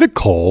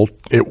critical.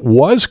 It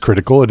was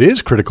critical. It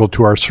is critical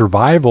to our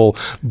survival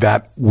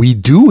that we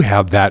do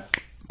have that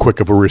quick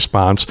of a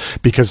response,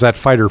 because that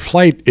fight or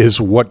flight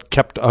is what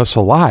kept us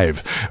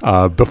alive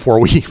before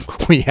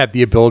we had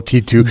the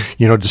ability to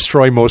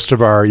destroy most of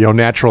our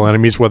natural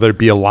enemies, whether it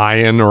be a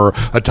lion or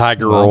a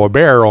tiger or a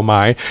bear. Oh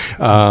my,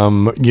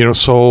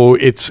 so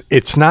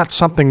it's not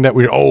something that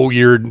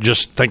you're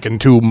just thinking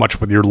too much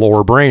with your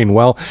lower brain.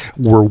 Well,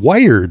 we're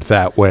wired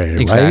that way,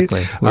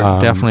 exactly. Right? We're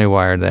definitely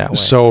wired that way.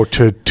 So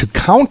to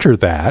counter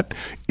that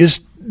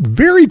is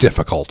very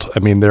difficult. I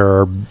mean, there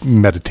are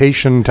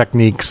meditation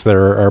techniques,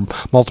 there are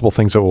multiple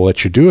things that will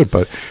let you do it,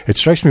 but it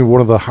strikes me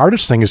one of the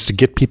hardest things is to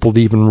get people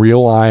to even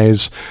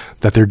realize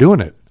that they're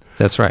doing it.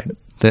 That's right.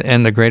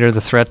 And the greater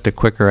the threat, the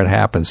quicker it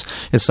happens.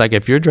 It's like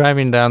if you're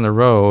driving down the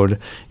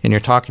road and you're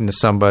talking to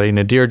somebody and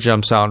a deer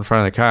jumps out in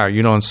front of the car,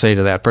 you don't say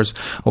to that person,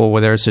 oh,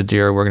 well, there's a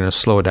deer, we're going to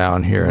slow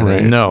down here. And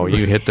then, no,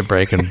 you hit the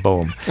brake and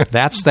boom.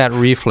 That's that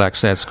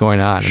reflex that's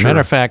going on. As a matter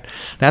of fact,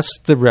 that's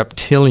the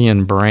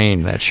reptilian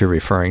brain that you're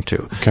referring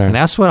to. Okay. And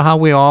that's how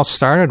we all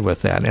started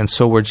with that. And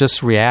so we're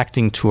just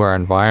reacting to our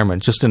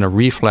environment just in a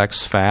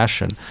reflex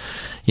fashion.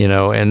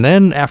 And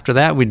then after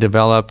that we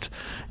developed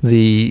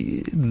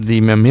the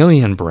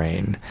mammalian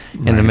brain.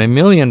 And the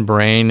mammalian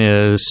brain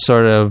is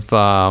sort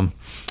of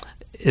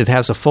it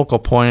has a focal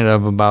point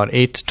of about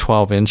 8 to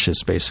 12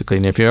 inches, basically.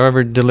 And if you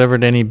ever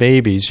delivered any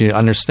babies, you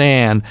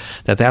understand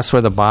that that's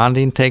where the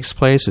bonding takes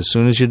place. As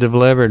soon as you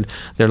delivered,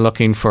 they're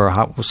looking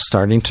for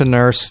starting to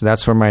nurse.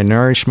 That's where my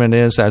nourishment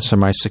is. That's where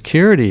my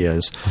security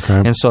is.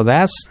 Okay. And so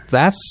that's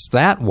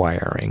that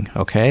wiring,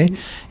 okay?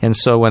 And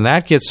so when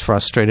that gets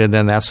frustrated,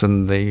 then that's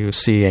when you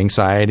see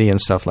anxiety and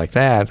stuff like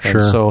that. Sure.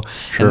 And so,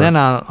 and then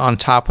on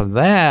top of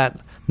that,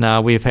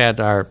 now, we've had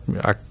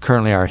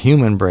currently our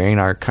human brain,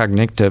 our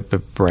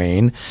cognitive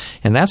brain,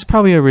 and that's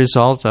probably a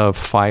result of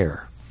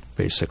fire,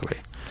 basically.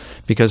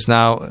 Because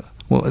now,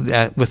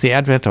 with the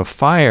advent of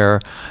fire,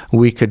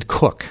 we could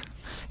cook.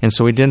 And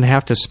so we didn't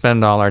have to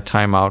spend all our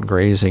time out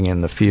grazing in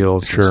the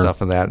fields and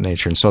stuff of that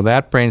nature. And so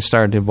that brain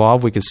started to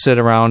evolve. We could sit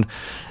around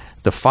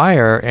the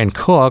fire and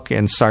cook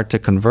and start to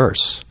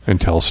converse. And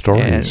tell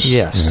stories.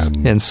 Yes.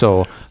 And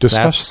so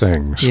discuss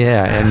things.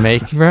 Yeah, and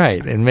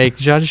make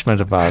judgment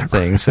about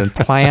things and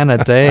plan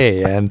a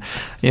day and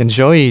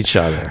enjoy each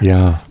other.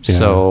 Yeah.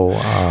 So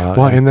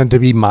and then to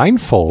be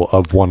mindful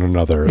of one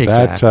another.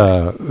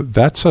 Exactly.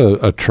 That's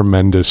a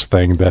tremendous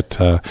thing that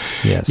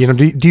yes.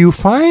 Do you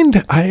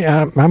find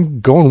I'm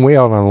going way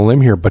out on a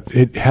limb here, but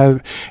it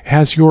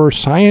has your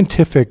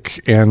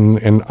scientific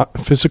and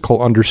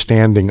physical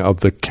understanding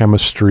of the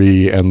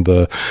chemistry and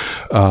the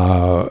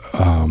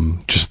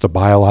just the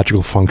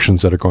biological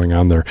functions that are going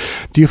on there.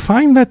 Do you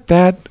find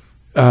that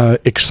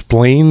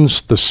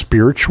explains the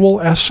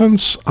spiritual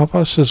essence of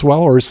us as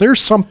well? Or is there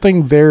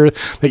something there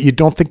that you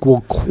don't think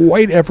will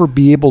quite ever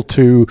be able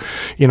to,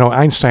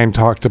 Einstein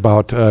talked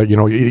about,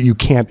 you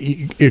can't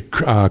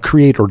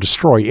create or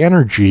destroy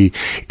energy.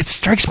 It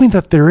strikes me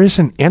that there is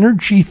an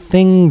energy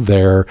thing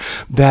there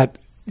that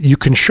you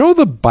can show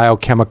the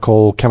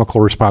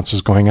chemical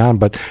responses going on,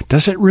 but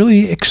does it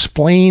really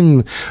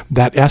explain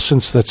that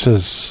essence that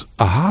says,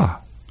 aha,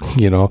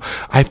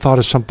 I thought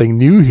of something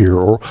new here,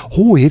 or,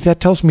 oh, that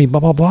tells me blah,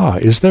 blah, blah.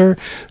 Is there,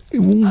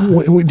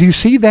 do you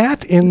see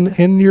that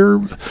in your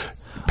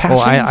passing?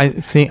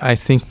 Well, I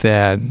think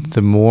that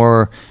the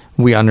more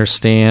we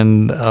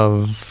understand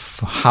of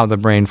how the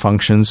brain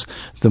functions,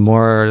 the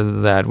more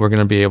that we're going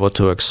to be able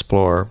to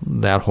explore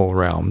that whole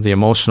realm, the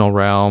emotional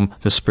realm,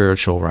 the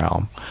spiritual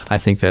realm. I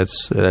think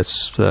that's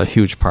a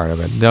huge part of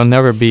it.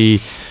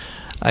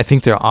 I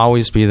think there'll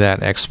always be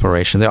that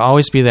exploration. There'll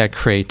always be that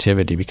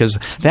creativity, because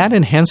that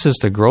enhances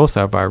the growth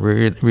of our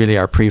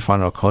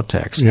prefrontal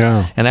cortex.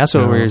 Yeah. And that's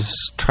what we're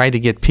trying to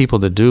get people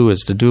to do,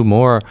 is to do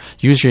more,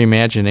 use your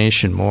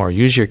imagination more,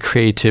 use your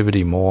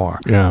creativity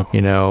more. Yeah.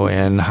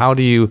 And how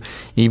do you,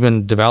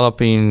 even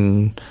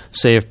developing,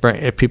 say if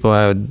people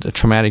have a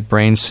traumatic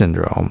brain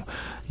syndrome,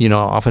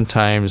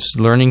 oftentimes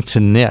learning to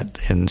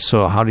knit. And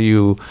so how do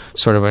you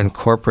sort of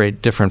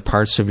incorporate different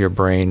parts of your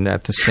brain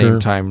at the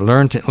same time?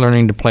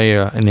 Learning to play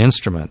an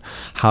instrument.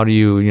 How do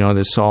you,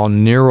 this all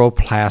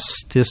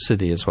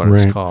neuroplasticity is what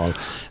it's called.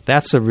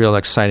 That's a real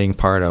exciting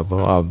part of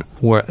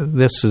where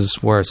this is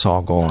where it's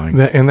all going.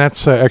 And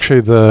that's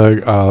actually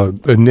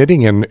the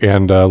knitting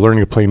and learning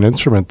to play an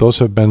instrument. Those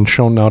have been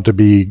shown now to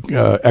be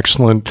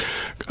excellent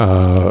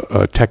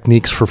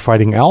techniques for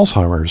fighting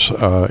Alzheimer's.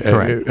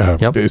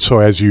 Correct. So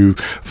as you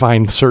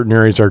find certain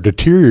areas are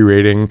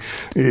deteriorating,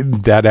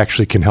 that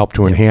actually can help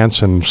to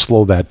enhance and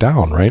slow that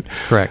down, right?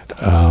 Correct.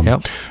 I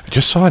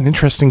just saw an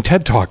interesting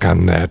TED Talk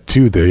on that,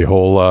 too, the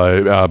whole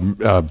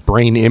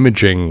brain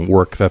imaging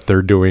work that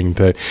they're doing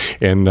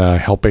and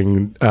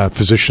helping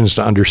physicians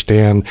to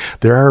understand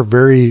there are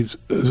very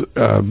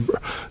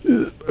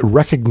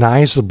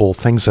recognizable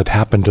things that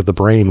happen to the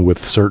brain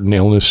with certain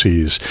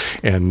illnesses,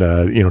 and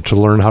to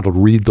learn how to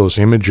read those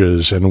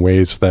images in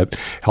ways that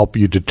help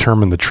you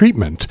determine the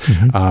treatment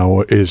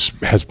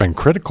has been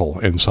critical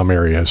in some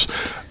areas.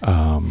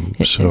 And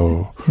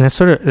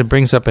that it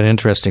brings up an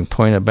interesting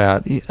point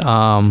about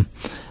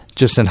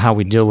just in how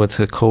we deal with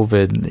the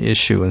COVID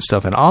issue and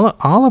stuff. And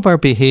all of our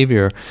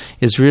behavior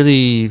is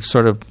really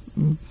sort of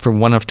for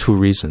one of two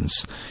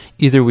reasons.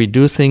 Either we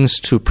do things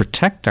to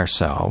protect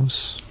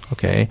ourselves,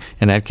 okay,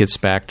 and that gets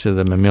back to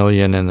the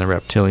mammalian and the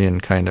reptilian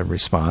kind of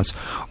response,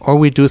 or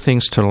we do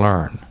things to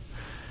learn.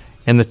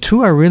 And the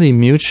two are really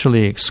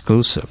mutually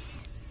exclusive.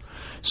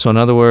 So in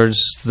other words,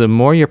 the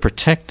more you're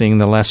protecting,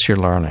 the less you're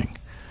learning.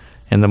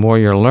 And the more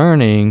you're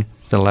learning,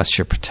 the less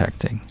you're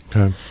protecting.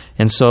 Okay.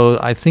 And so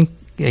I think,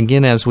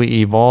 again, as we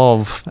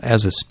evolve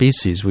as a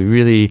species, we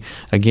really,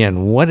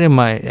 again, what am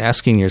I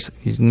asking? You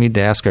need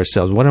to ask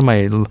ourselves, what am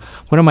I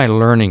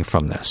learning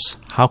from this?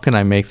 How can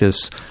I make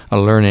this a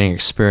learning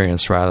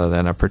experience rather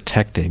than a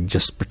protecting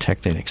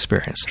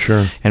experience?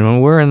 Sure. And when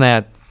we're in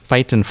that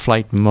fight and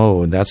flight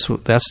mode, that's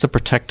the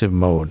protective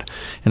mode,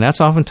 and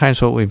that's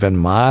oftentimes what we've been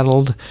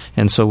modeled,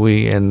 and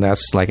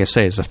that's, like I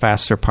say, is a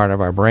faster part of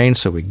our brain,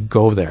 so we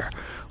go there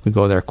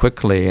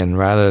quickly, and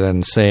rather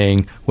than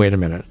saying, wait a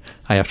minute,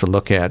 I have to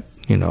look at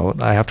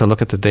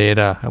the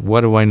data.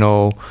 What do I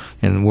know,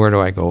 and where do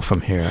I go from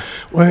here?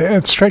 Well,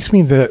 it strikes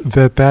me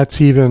that's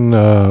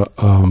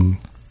even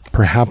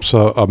perhaps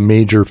a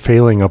major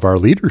failing of our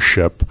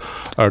leadership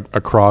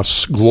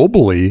across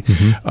globally,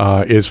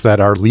 is that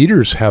our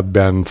leaders have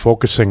been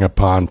focusing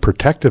upon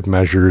protective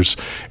measures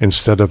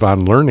instead of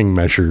on learning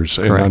measures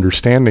and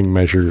understanding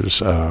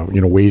measures,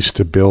 ways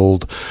to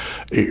build,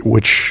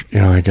 which,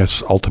 I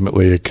guess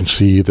ultimately I can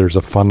see there's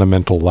a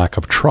fundamental lack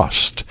of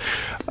trust.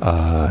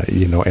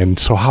 And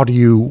so how do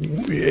you,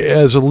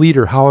 as a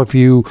leader, how have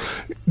you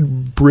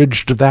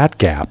bridged that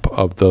gap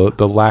of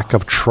the lack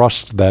of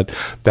trust that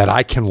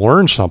I can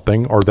learn something,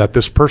 or that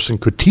this person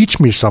could teach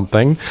me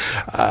something,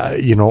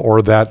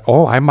 or that,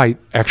 I might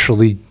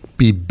actually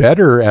be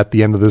better at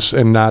the end of this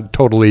and not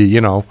totally,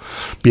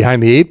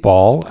 behind the eight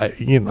ball.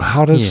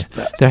 How does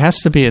that? There has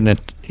to be an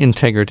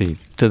integrity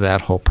to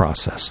that whole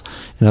process.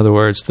 In other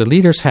words, the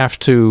leaders have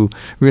to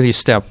really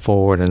step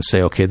forward and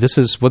say, okay, this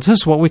is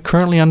what we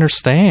currently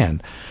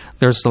understand.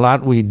 There's a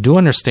lot we do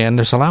understand.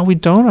 There's a lot we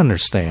don't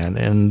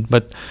understand.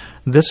 But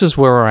this is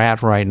where we're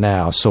at right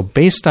now. So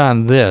based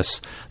on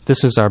this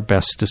is our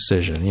best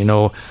decision.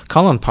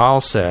 Colin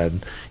Powell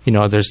said,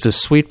 there's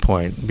this sweet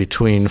point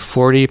between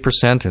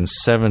 40% and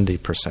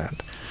 70%.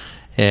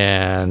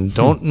 And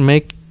don't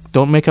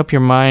make up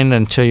your mind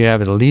until you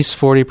have at least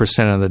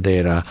 40% of the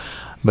data.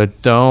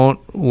 But don't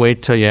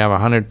wait till you have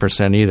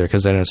 100% either,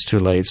 because then it's too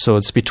late. So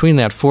it's between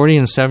that 40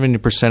 and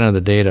 70% of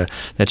the data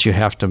that you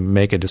have to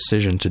make a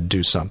decision to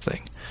do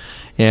something.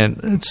 And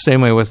it's the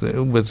same way with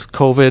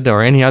COVID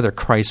or any other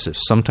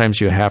crisis. Sometimes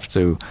you have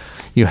to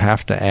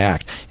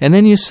act. And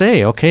then you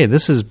say, okay,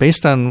 this is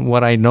based on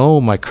what I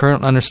know, my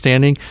current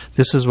understanding,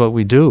 this is what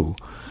we do.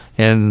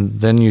 And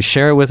then you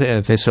share it with it, and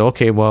if they say,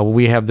 okay, well,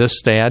 we have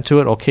this to add to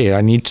it, okay, I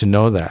need to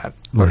know that.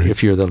 Or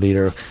if you're the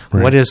leader,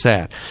 what is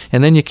that?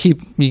 And then you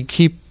keep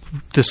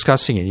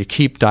discussing it. You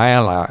keep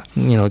dialogue,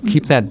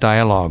 keep that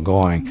dialogue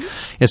going.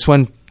 It's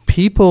when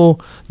people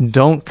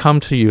don't come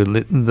to you,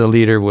 the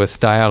leader,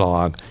 with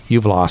dialogue,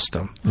 you've lost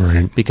them.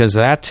 Right. Because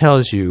that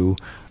tells you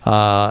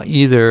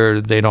either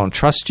they don't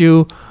trust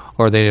you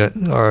or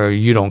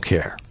you don't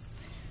care.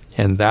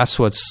 And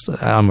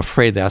I'm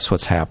afraid that's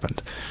what's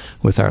happened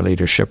with our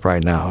leadership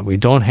right now. We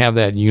don't have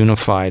that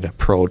unified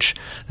approach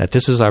that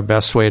this is our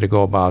best way to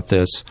go about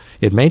this.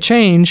 It may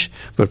change,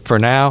 but for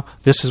now,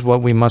 this is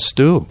what we must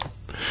do.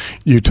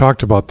 You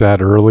talked about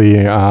that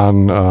early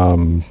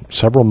on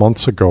several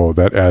months ago,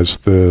 that as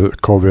the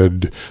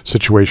COVID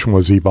situation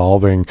was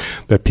evolving,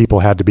 that people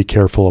had to be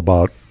careful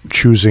about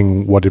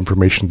choosing what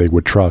information they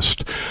would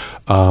trust.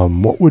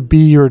 What would be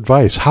your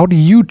advice? How do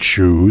you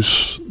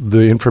choose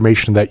the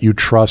information that you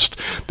trust,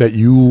 that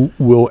you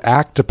will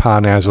act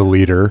upon as a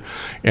leader,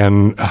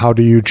 and how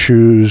do you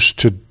choose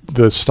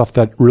the stuff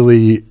that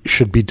really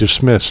should be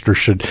dismissed or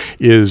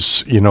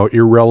is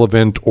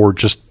irrelevant or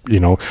just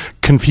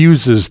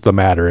confuses the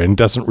matter and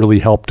doesn't really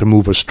help to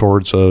move us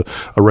towards a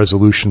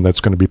resolution that's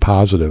going to be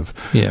positive?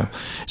 Yeah.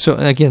 So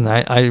again,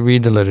 I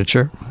read the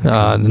literature.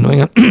 The New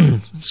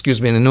England,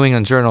 the New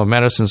England Journal of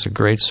Medicine is a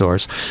great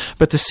source,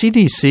 but the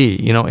CDC,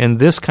 in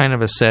this kind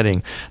of a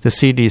setting, the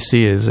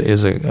CDC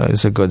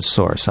is a good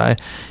source.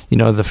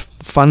 The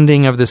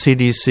funding of the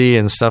CDC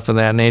and stuff of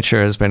that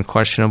nature has been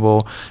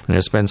questionable, and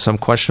there's been some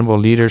questionable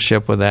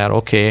leadership with that.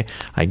 Okay,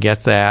 I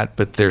get that,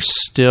 but there's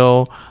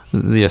still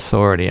the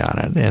authority on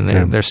it,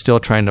 and they're still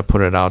trying to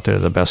put it out there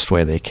the best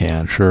way they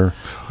can. Sure.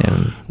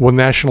 And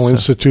National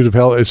Institute of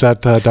Health, is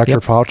that Dr.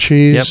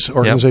 Fauci's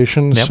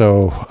organization? Yep.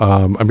 So,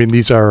 I mean,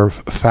 these are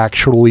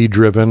factually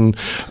driven.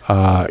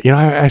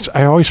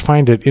 I always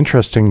find it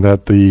interesting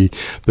that the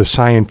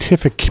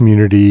scientific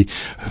community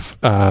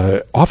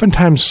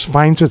oftentimes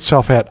finds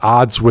itself at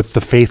odds with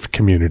the faith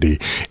community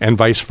and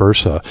vice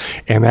versa.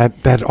 And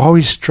that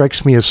always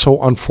strikes me as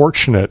so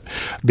unfortunate,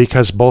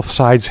 because both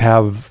sides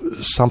have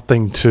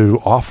something to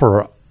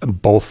offer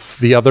both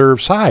the other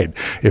side.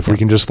 If we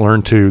can just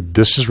learn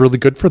this is really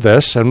good for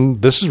this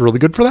and this is really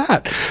good for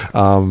that.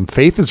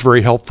 Faith is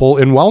very helpful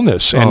in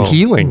wellness and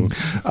healing,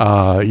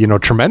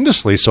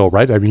 tremendously so,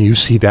 right? I mean, you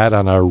see that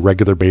on a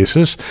regular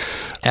basis.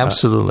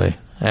 Absolutely.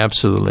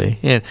 Absolutely.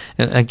 And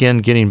again,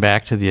 getting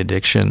back to the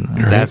addiction,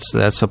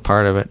 that's a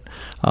part of it.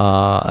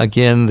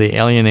 Again, the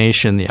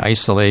alienation, the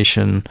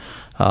isolation,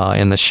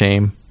 and the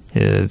shame.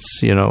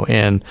 It's,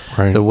 and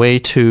the way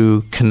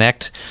to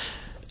connect.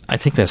 I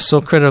think that's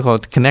so critical,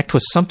 to connect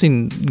with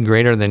something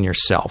greater than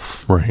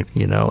yourself. Right.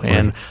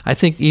 And I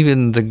think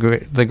even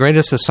the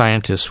greatest of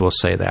scientists will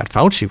say that.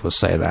 Fauci will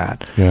say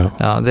that.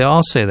 Yeah. They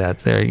all say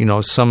that.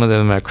 They're, some of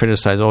them are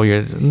criticized.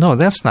 No,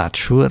 that's not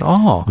true at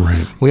all.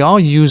 Right. We all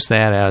use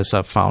that as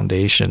a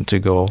foundation to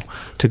go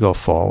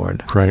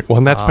forward. Right. Well,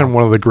 and that's been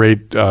one of the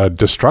great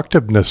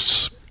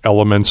destructiveness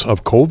elements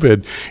of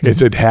COVID,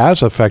 is it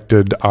has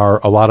affected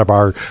a lot of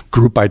our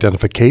group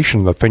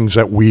identification, the things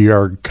that we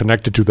are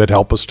connected to that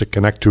help us to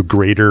connect to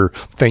greater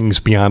things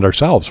beyond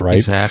ourselves, right?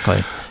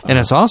 Exactly. And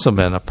it's also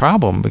been a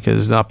problem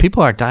because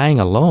people are dying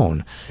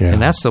alone. Yeah.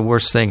 And that's the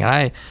worst thing.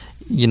 I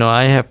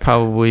have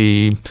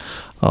probably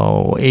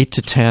 8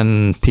 to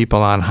 10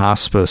 people on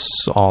hospice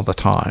all the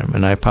time.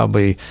 And I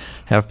probably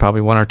have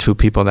 1 or 2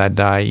 people that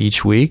die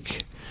each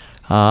week.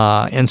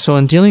 And so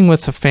in dealing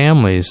with the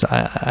families,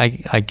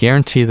 I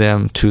guarantee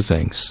them 2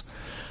 things.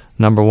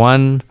 Number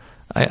one,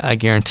 I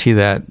guarantee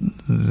that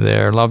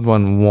their loved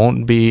one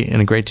won't be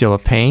in a great deal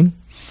of pain,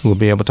 will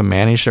be able to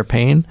manage their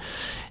pain.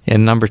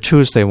 And number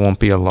 2 is they won't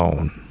be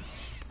alone.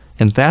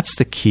 And that's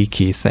the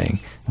key thing,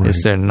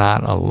 is they're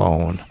not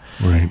alone.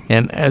 Right.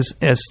 And as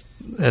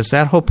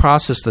that whole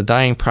process, the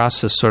dying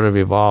process, sort of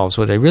evolves,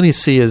 what I really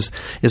see is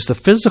the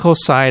physical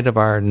side of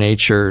our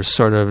nature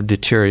sort of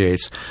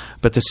deteriorates.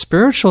 But the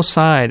spiritual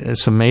side,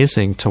 it's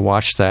amazing to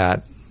watch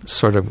that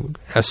sort of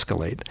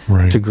escalate,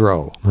 to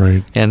grow.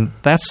 Right. And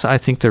that's, I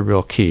think, the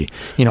real key.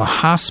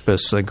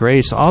 Hospice,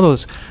 Grace, all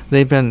those,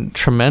 they've been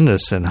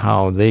tremendous in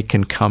how they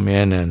can come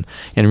in and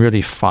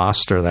really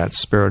foster that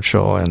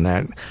spiritual and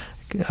that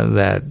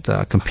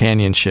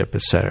companionship,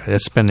 etc.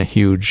 It's been a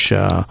huge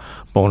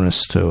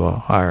bonus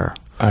to our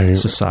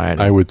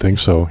society. I would think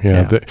so.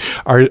 Yeah.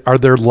 Are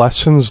there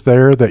lessons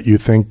there that you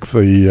think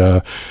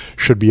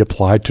should be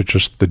applied to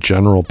just the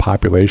general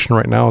population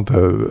right now?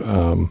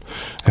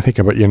 I think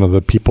about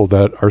the people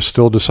that are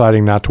still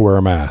deciding not to wear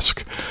a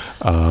mask.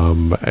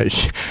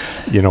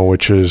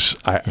 Which is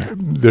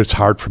it's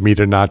hard for me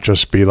to not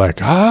just be like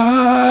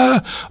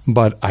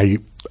but I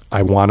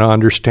want to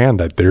understand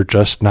that they're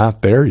just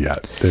not there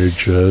yet. They're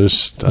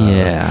just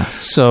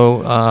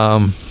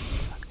So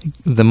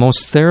the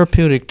most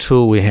therapeutic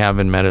tool we have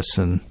in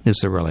medicine is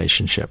the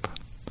relationship.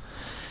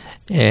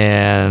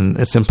 And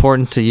it's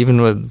important to,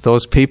 even with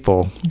those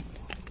people,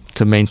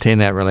 to maintain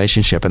that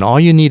relationship. And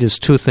all you need is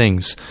 2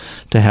 things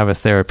to have a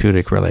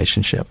therapeutic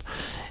relationship.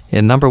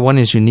 And number 1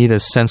 is you need a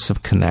sense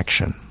of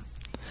connection.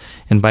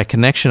 And by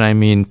connection, I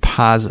mean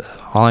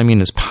all I mean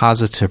is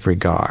positive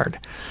regard.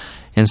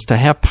 And to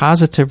have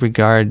positive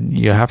regard,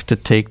 you have to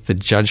take the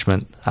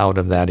judgment out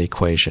of that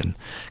equation.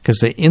 Because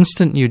the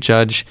instant you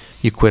judge,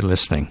 you quit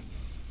listening.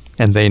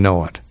 And they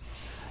know it.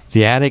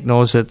 The addict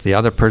knows it. The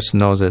other person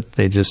knows it.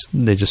 They just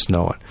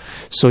know it.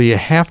 So you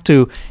have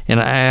to,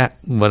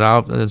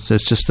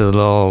 it's just a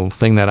little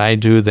thing that I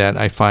do that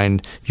I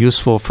find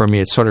useful for me.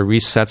 It sort of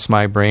resets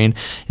my brain.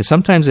 And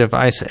sometimes if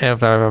I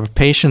have a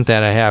patient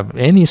that I have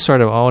any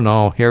sort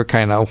of, here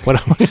kind of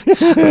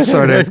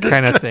sort of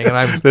kind of thing,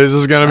 and this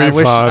is going to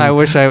be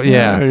fun.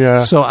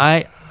 So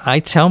I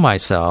tell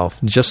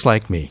myself, just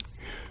like me.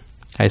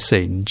 I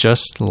say,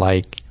 just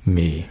like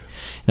me.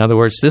 In other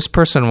words, this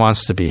person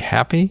wants to be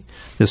happy.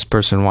 This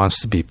person wants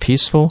to be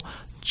peaceful,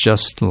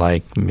 just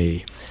like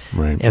me.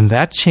 Right. And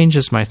that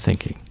changes my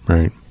thinking.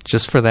 Right.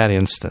 Just for that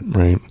instant.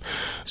 Right.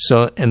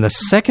 So, and the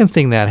second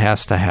thing that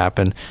has to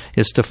happen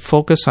is to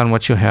focus on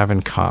what you have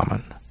in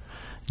common.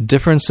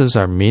 Differences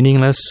are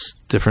meaningless.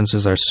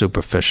 Differences are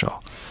superficial.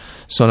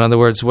 So, in other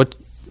words, what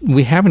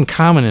we have in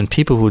common in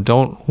people who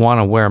don't want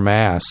to wear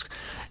masks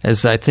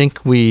is, I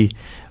think we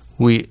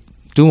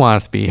do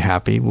want to be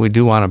happy. We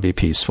do want to be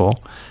peaceful.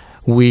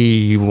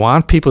 We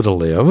want people to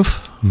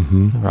live,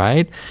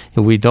 right?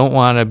 We don't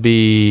want to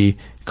be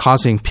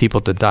causing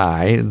people to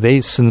die.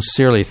 They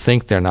sincerely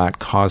think they're not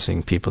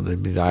causing people to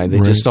die. They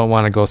just don't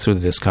want to go through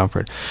the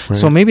discomfort. Right.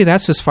 So maybe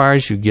that's as far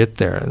as you get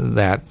there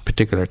that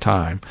particular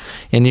time.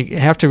 And you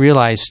have to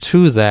realize,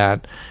 too,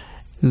 that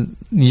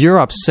you're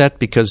upset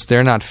because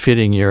they're not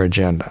fitting your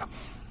agenda.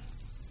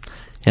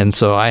 And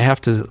so I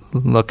have to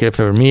look at,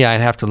 for me,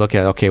 I'd have to look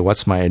at, okay,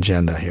 what's my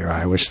agenda here?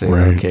 I wish they were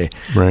okay.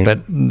 Right.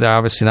 But they're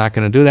obviously not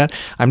going to do that.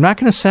 I'm not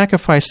going to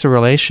sacrifice the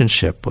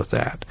relationship with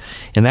that.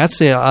 And that's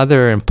the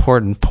other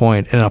important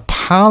point. An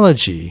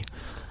apology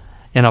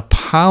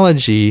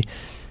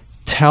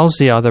tells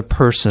the other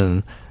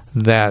person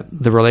that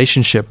the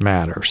relationship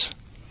matters.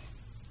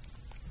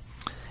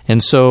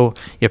 And so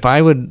if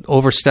I would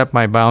overstep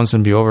my bounds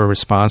and be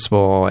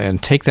over-responsible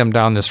and take them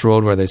down this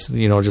road where they,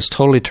 just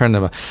totally turn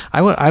them,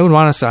 I would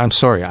want to say, I'm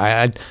sorry,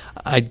 I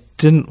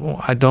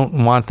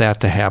don't want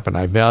that to happen.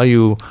 I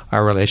value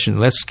our relation.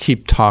 Let's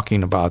keep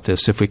talking about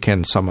this if we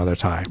can some other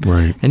time.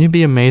 Right. And you'd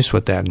be amazed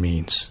what that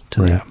means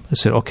to them. I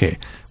said, okay,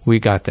 we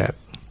got that,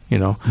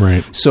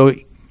 Right. So,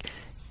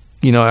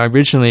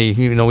 originally,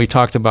 we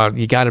talked about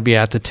you got to be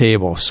at the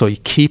table. So you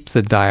keep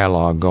the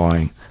dialogue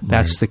going.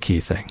 That's the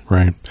key thing.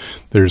 Right.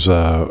 There's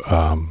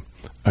a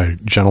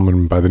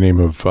gentleman by the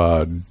name of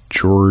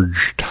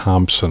George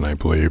Thompson, I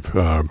believe,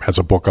 has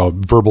a book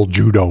called Verbal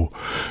Judo,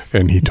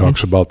 and he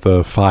talks about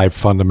the 5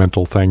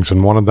 fundamental things,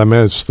 and one of them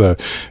is that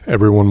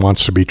everyone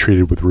wants to be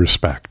treated with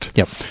respect.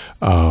 Yep.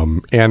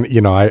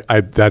 And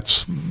I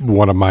that's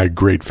one of my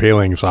great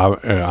failings,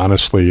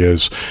 honestly,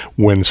 is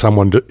when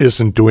someone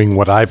isn't doing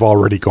what I've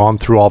already gone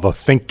through all the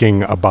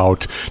thinking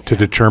about to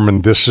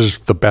determine this is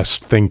the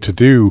best thing to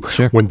do.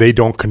 Sure. When they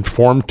don't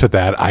conform to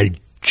that, I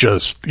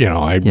just,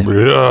 I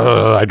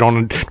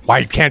don't,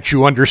 why can't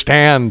you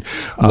understand?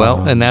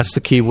 Well, and that's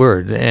the key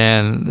word.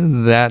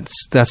 And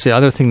that's the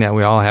other thing that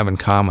we all have in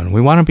common.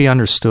 We want to be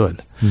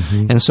understood.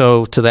 Mm-hmm. And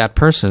so to that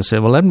person, say,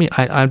 well,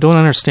 I don't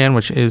understand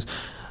what is.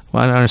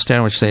 Well, I don't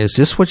understand what you're saying. Is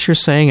this what you're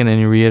saying? And then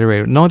you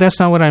reiterate, no, that's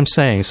not what I'm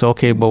saying. So,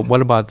 okay, but what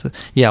about,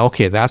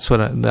 okay, that's what,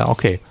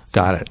 okay,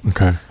 got it.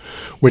 Okay.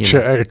 Which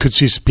I could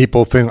see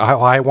people think,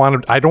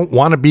 I don't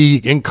want to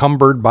be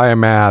encumbered by a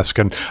mask,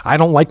 and I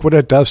don't like what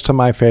it does to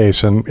my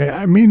face. And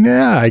I mean,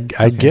 I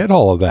get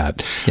all of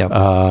that. Yep.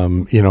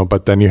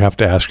 But then you have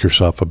to ask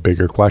yourself a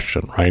bigger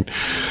question, right?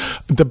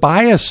 The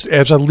bias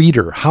as a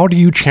leader, how do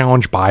you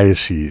challenge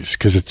biases?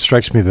 Because it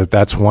strikes me that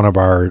that's one of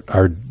our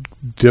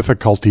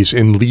difficulties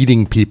in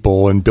leading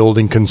people and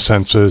building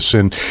consensus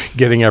and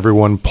getting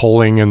everyone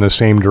pulling in the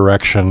same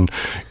direction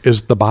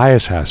is the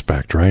bias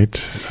aspect,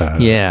 right? But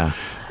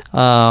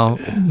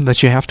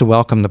you have to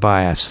welcome the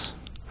bias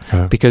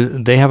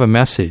because they have a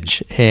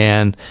message,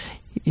 and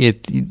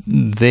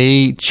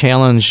they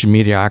challenge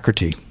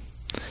mediocrity.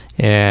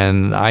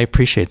 And I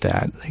appreciate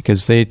that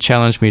because they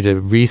challenge me to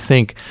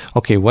rethink,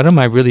 okay, what am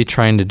I really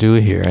trying to do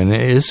here? And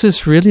is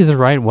this really the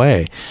right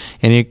way?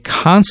 And you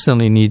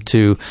constantly need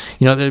to,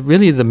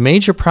 really the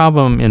major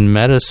problem in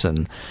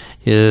medicine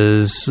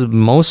is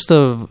most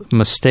of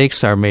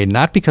mistakes are made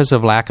not because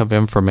of lack of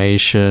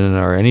information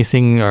or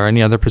anything or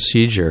any other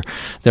procedure.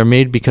 They're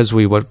made because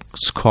we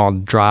what's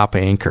called drop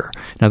anchor.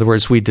 In other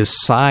words, we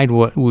decide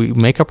we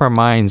make up our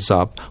minds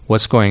up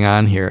what's going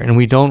on here, and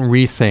we don't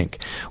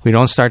rethink. We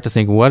don't start to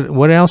think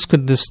what else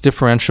could this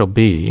differential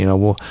be?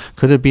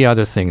 Could it be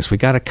other things? We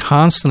got to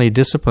constantly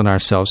discipline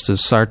ourselves to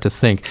start to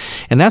think,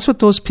 and that's what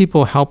those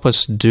people help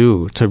us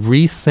do, to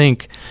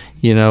rethink.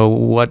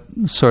 What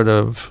sort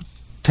of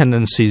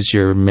tendencies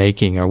you're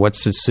making or what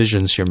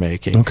decisions you're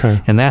making.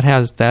 Okay. And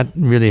that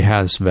really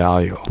has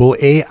value. Will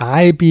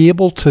AI be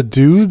able to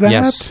do that?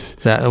 Yes,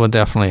 that will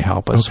definitely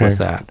help us with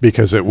that.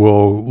 Because it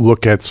will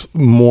look at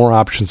more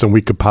options than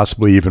we could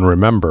possibly even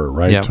remember,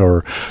 right? Yep.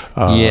 Or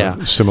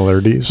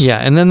similarities. Yeah,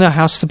 and then there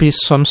has to be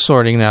some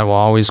sorting that will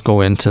always go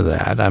into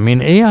that. I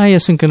mean, AI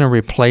isn't going to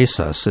replace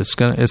us. It's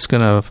going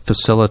to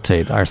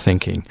facilitate our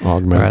thinking.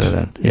 Augment. Rather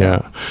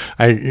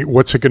than,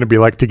 what's it going to be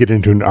like to get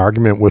into an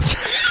argument with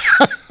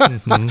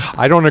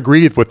I don't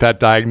agree with that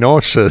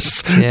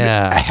diagnosis.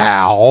 Yeah.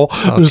 Hal.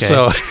 Okay.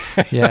 So.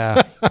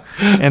 Yeah.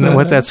 And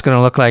what that's going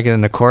to look like in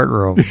the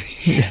courtroom.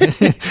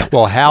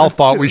 Well, Hal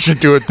thought we should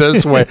do it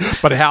this way,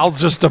 but Hal's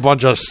just a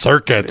bunch of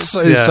circuits.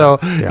 Yeah. So,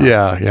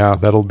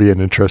 that'll be an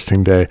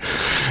interesting day.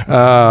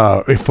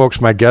 Folks,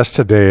 my guest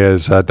today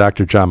is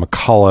Dr. John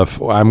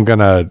McAuliffe. I'm going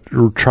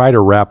to try to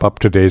wrap up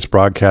today's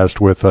broadcast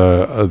with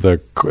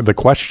the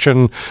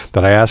question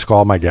that I ask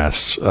all my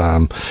guests.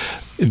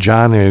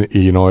 John,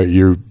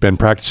 you've been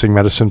practicing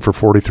medicine for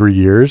 43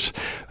 years.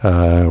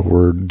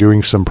 We're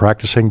doing some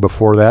practicing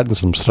before that and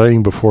some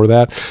studying before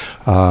that.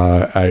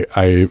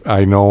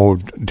 I know,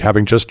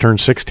 having just turned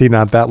 60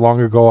 not that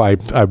long ago,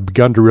 I've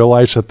begun to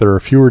realize that there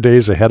are fewer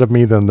days ahead of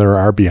me than there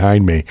are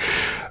behind me.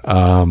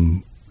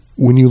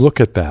 When you look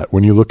at that,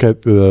 when you look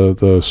at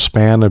the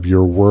span of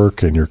your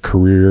work and your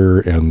career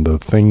and the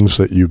things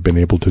that you've been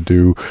able to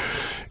do,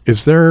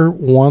 is there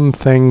one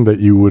thing that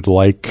you would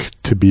like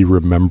to be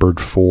remembered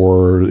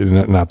for?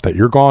 Not that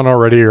you're gone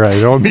already, or I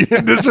don't mean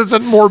this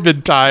isn't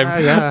morbid time,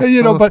 but do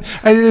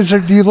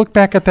you look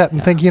back at that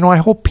and think, I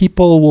hope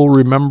people will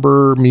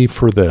remember me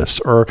for this,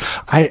 or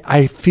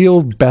I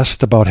feel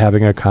best about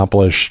having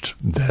accomplished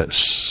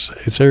this?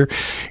 Is there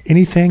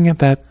anything of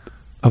that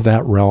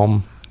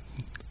realm?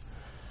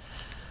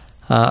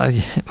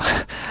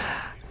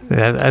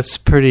 That's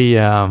pretty.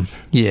 I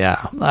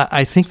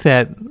think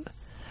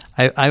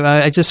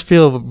I just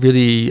feel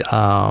really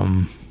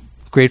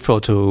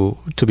grateful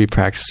to be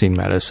practicing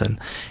medicine.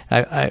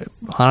 I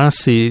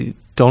honestly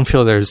don't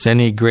feel there's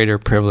any greater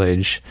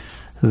privilege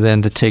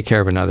than to take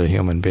care of another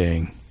human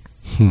being.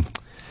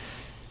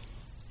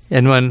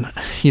 And when,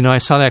 I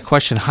saw that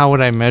question, how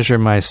would I measure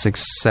my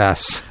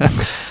success?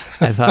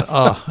 I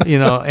thought,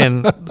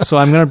 and so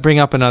I'm going to bring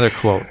up another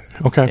quote.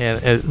 Okay.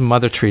 And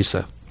Mother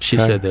Teresa, she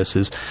said this,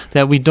 is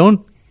that we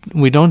don't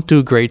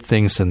do great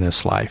things in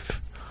this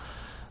life.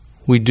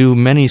 We do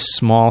many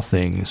small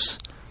things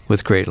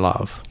with great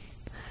love.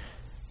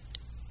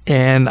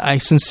 And I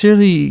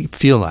sincerely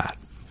feel that.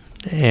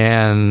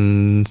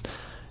 And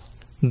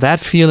that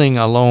feeling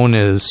alone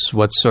is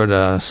what sort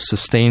of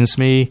sustains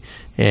me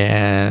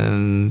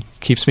and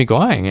keeps me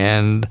going.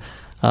 And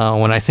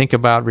when I think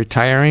about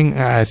retiring,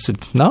 I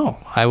said, no,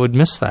 I would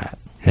miss that.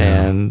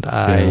 Yeah. And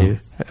I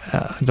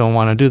don't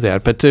want to do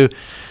that. But to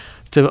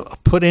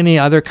put any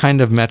other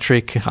kind of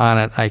metric on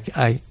it,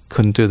 I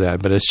couldn't do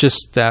that. But it's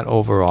just that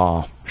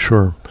overall.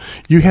 Sure.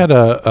 You had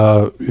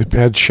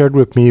had shared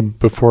with me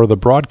before the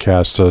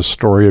broadcast a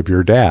story of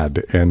your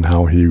dad and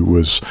how he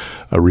was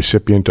a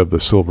recipient of the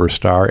Silver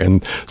Star.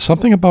 And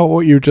something about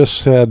what you just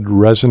said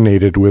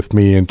resonated with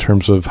me in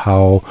terms of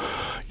how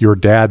your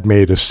dad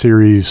made a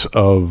series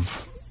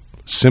of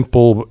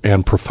simple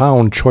and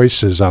profound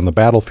choices on the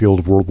battlefield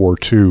of World War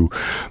II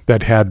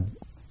that had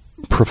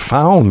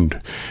profound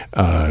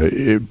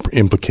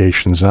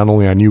implications, not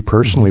only on you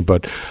personally,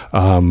 but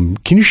can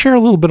you share a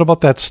little bit about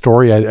that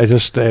story? I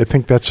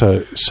think that's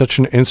such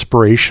an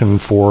inspiration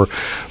for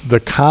the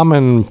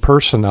common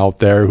person out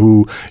there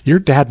who, your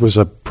dad was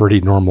a pretty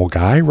normal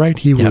guy, right?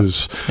 He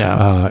was,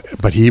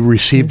 but he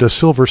received a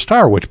Silver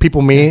Star, which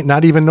people may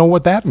not even know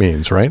what that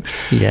means, right?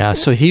 Yeah,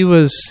 so he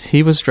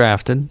was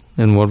drafted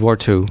in World War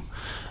II,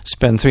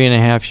 spent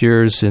 3.5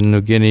 years in New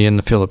Guinea in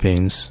the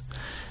Philippines,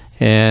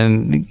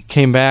 and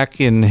came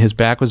back, and his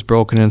back was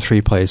broken in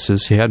 3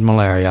 places. He had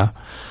malaria.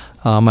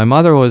 My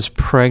mother was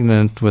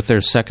pregnant with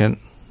their second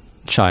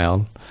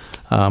child,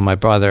 my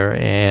brother,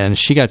 and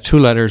she got 2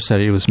 letters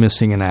that he was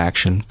missing in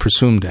action,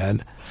 presumed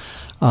dead.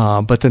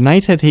 But the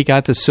night that he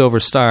got the Silver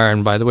Star,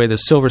 and by the way, the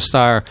Silver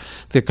Star,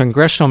 the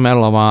Congressional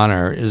Medal of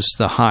Honor is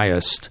the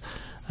highest,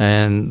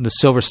 and the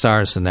Silver Star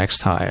is the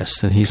next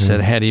highest. And he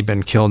said had he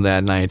been killed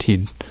that night,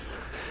 he'd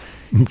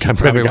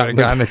probably would have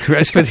gotten the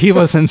crest, but he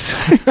wasn't.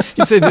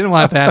 He said he didn't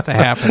want that to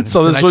happen.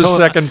 So this was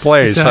second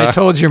place. He said, I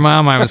told your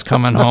mom I was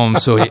coming home,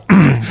 so he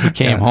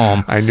came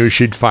home. I knew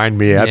she'd find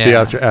me at the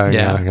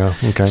other.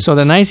 Okay. So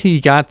the night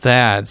he got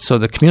that, so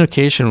the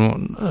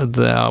communication,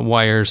 the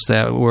wires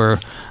that were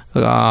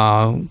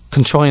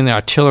controlling the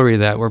artillery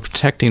that were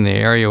protecting the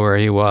area where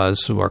he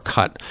was were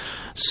cut.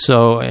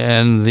 So,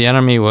 and the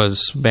enemy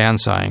was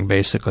banzaiing,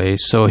 basically.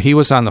 So he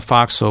was on the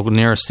foxhole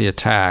nearest the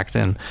attack,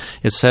 and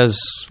it says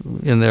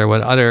in there,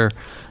 with utter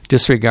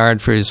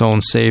disregard for his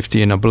own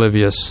safety and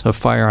oblivious of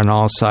fire on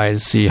all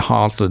sides, he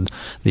halted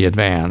the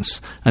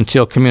advance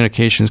until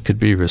communications could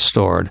be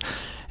restored.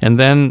 And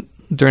then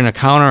during a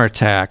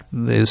counterattack,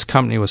 his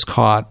company was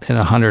caught in a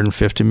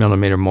 150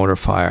 millimeter mortar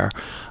fire,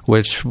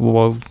 which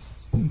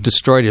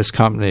destroyed his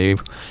company,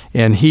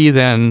 and he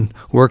then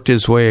worked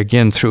his way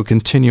again through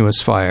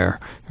continuous fire,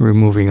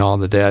 removing all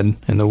the dead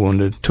and the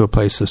wounded to a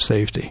place of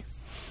safety.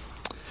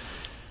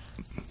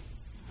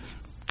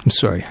 I'm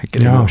sorry, I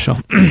get emotional.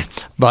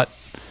 But,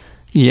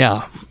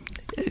 yeah.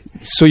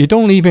 So you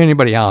don't leave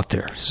anybody out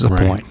there, is the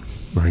point.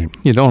 Right.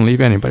 You don't leave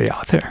anybody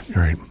out there.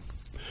 Right.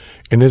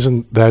 And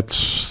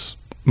that's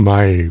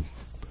my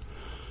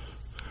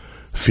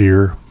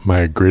fear,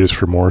 my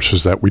greatest remorse,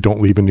 is that we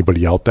don't leave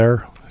anybody out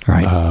there.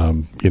 Right.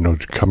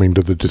 Coming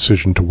to the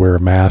decision to wear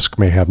a mask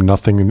may have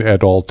nothing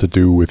at all to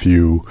do with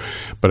you,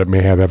 but it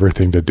may have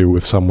everything to do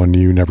with someone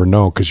you never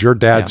know. Because your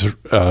dad's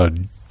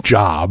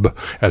job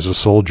as a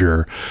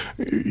soldier,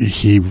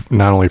 he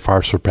not only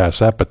far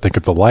surpassed that, but think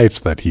of the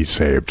lives that he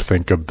saved.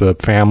 Think of the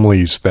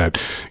families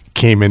that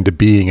came into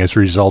being as a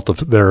result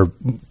of their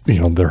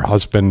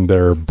husband,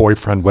 their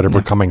boyfriend,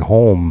 whatever, coming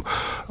home.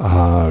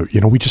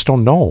 We just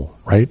don't know,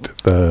 right?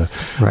 The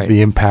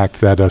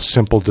impact that a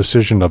simple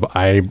decision of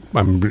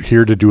I'm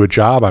here to do a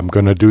job, I'm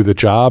going to do the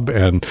job,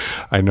 and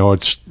I know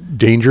it's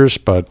dangerous,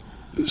 but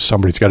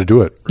somebody's got to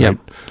do it, right?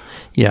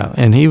 Yeah,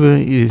 and he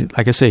was,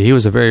 like I say, he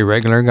was a very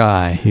regular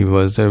guy.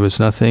 There was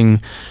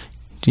nothing.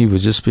 He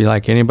would just be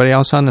like anybody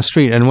else on the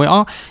street. And we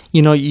all,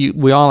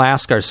 we all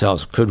ask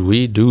ourselves, could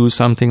we do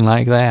something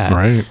like that?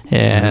 Right.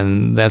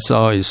 And that's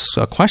always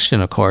a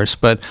question, of course.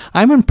 But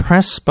I'm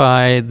impressed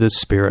by the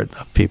spirit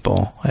of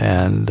people,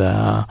 and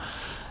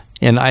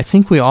I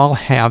think we all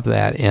have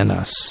that in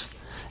us.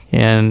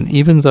 And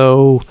even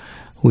though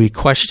we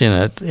question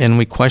it, and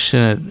we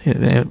question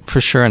it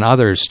for sure in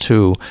others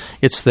too,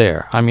 it's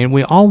there. I mean,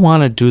 we all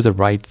want to do the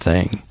right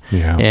thing.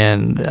 Yeah.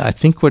 And I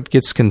think what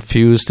gets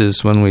confused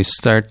is when we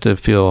start to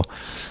feel,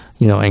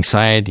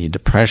 anxiety,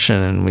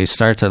 depression, and we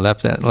start to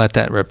let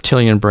that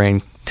reptilian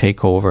brain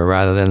take over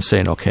rather than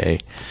saying, okay,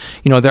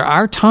 there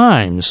are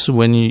times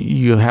when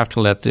you have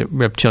to let the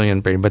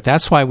reptilian brain, but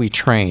that's why we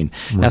train.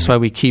 Right. That's why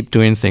we keep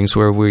doing things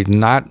where we're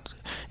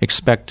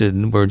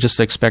just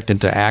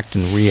expected to act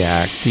and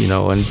react,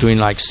 and doing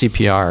like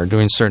CPR,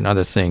 doing certain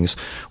other things.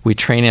 We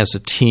train as a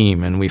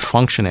team and we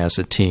function as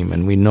a team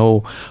and we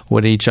know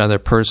what each other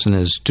person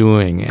is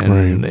doing,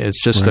 and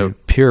it's just a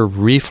pure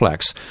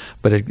reflex,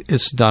 but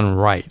it's done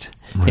right.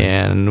 Right.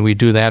 And we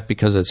do that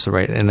because it's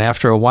right. And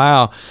after a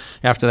while,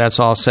 after that's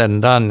all said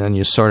and done, then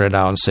you sort it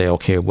out and say,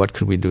 okay, what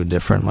could we do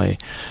differently?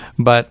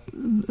 But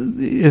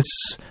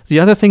it's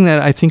the other thing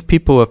that I think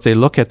people, if they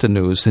look at the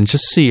news and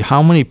just see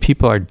how many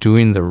people are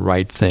doing the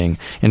right thing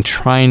and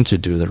trying to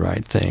do the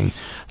right thing,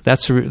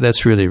 that's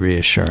really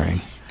reassuring.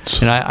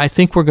 And I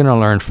think we're going to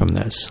learn from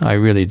this. I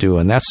really do.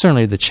 And that's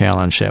certainly the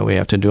challenge that we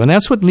have to do. And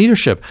that's what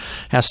leadership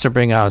has to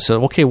bring out.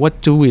 So, okay,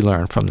 what do we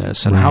learn from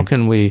this? And how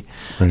can we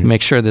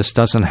make sure this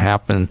doesn't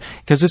happen?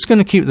 Because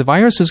the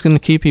virus is going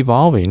to keep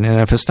evolving. And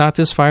if it's not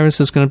this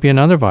virus, it's going to be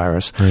another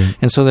virus. Right.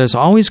 And so there's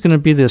always going to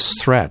be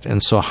this threat.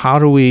 And so how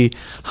do we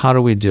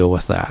deal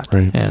with that?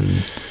 Right.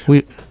 And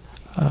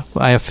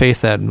I have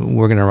faith that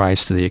we're going to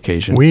rise to the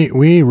occasion.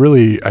 We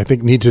really, I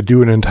think, need to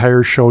do an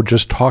entire show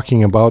just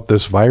talking about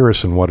this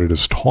virus and what it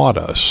has taught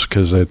us,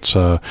 because it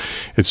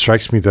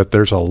strikes me that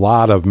there's a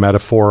lot of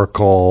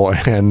metaphorical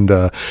and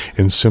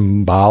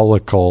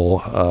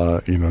symbolical,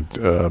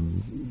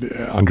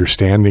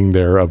 understanding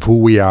there of who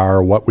we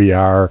are, what we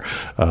are,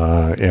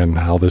 and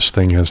how this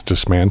thing has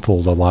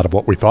dismantled a lot of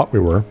what we thought we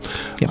were,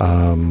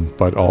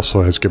 but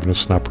also has given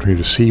us an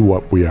opportunity to see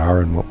what we are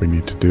and what we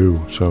need to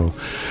do. So,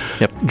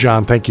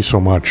 John, thank you so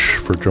much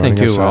for joining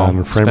us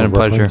on Frame of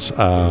Reference.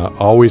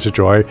 Always a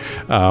joy.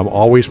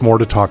 Always more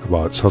to talk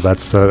about. So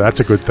that's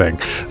a good thing.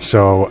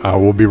 So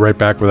we'll be right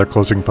back with our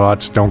closing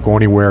thoughts. Don't go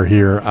anywhere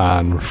here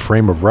on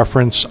Frame of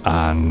Reference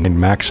on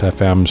Max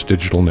FM's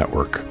digital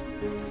network.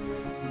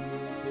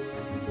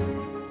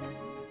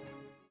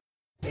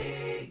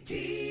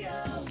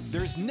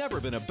 There's never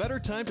been a better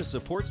time to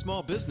support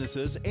small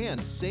businesses and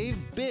save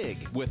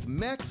big with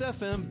Max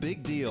FM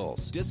Big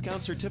Deals.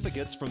 Discount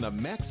certificates from the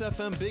Max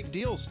FM Big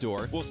Deals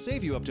store will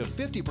save you up to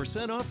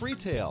 50% off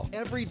retail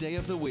every day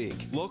of the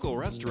week. Local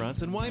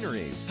restaurants and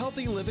wineries,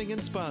 healthy living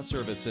and spa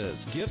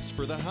services, gifts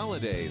for the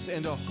holidays,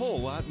 and a whole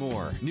lot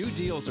more. New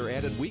deals are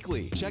added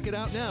weekly. Check it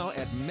out now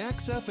at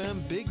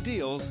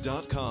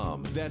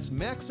maxfmbigdeals.com. That's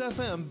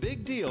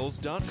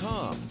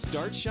maxfmbigdeals.com.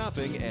 Start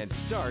shopping and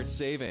start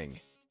saving.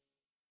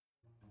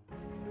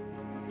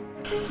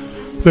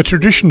 The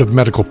tradition of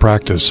medical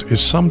practice is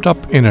summed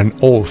up in an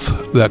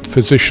oath that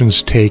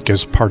physicians take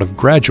as part of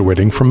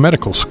graduating from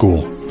medical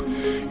school.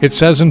 It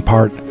says in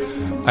part,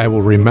 "I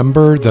will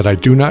remember that I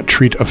do not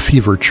treat a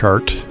fever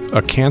chart,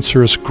 a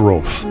cancerous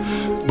growth,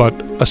 but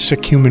a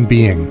sick human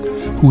being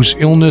whose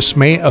illness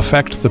may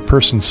affect the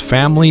person's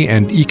family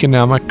and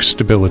economic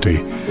stability.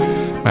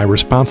 My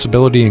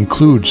responsibility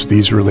includes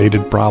these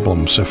related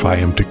problems if I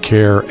am to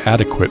care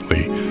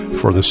adequately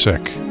for the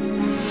sick."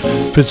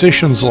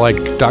 Physicians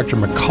like Dr.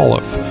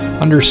 McAuliffe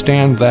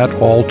understand that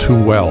all too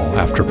well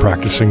after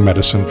practicing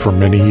medicine for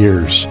many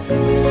years.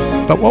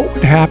 But what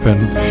would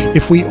happen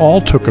if we all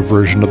took a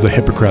version of the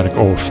Hippocratic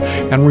Oath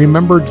and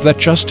remembered that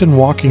just in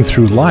walking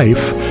through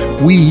life,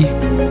 we,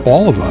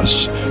 all of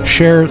us,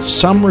 share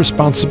some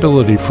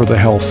responsibility for the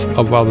health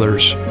of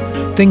others?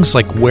 Things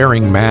like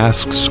wearing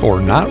masks or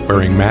not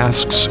wearing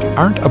masks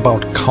aren't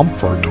about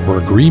comfort or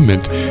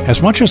agreement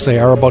as much as they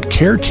are about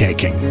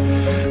caretaking,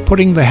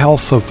 putting the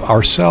health of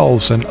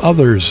ourselves and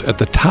others at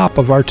the top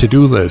of our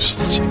to-do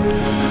lists.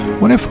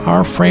 What if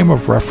our frame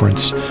of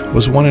reference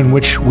was one in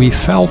which we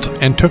felt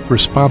and took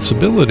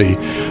responsibility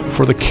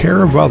for the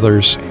care of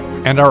others,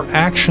 and our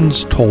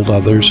actions told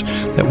others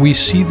that we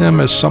see them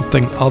as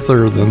something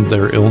other than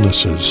their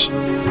illnesses?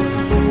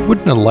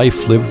 Wouldn't a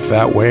life lived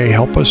that way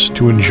help us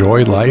to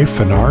enjoy life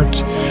and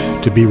art,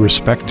 to be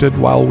respected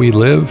while we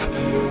live,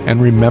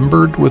 and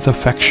remembered with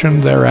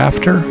affection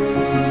thereafter?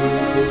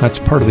 That's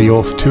part of the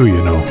oath too,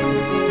 you know.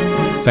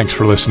 Thanks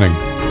for listening.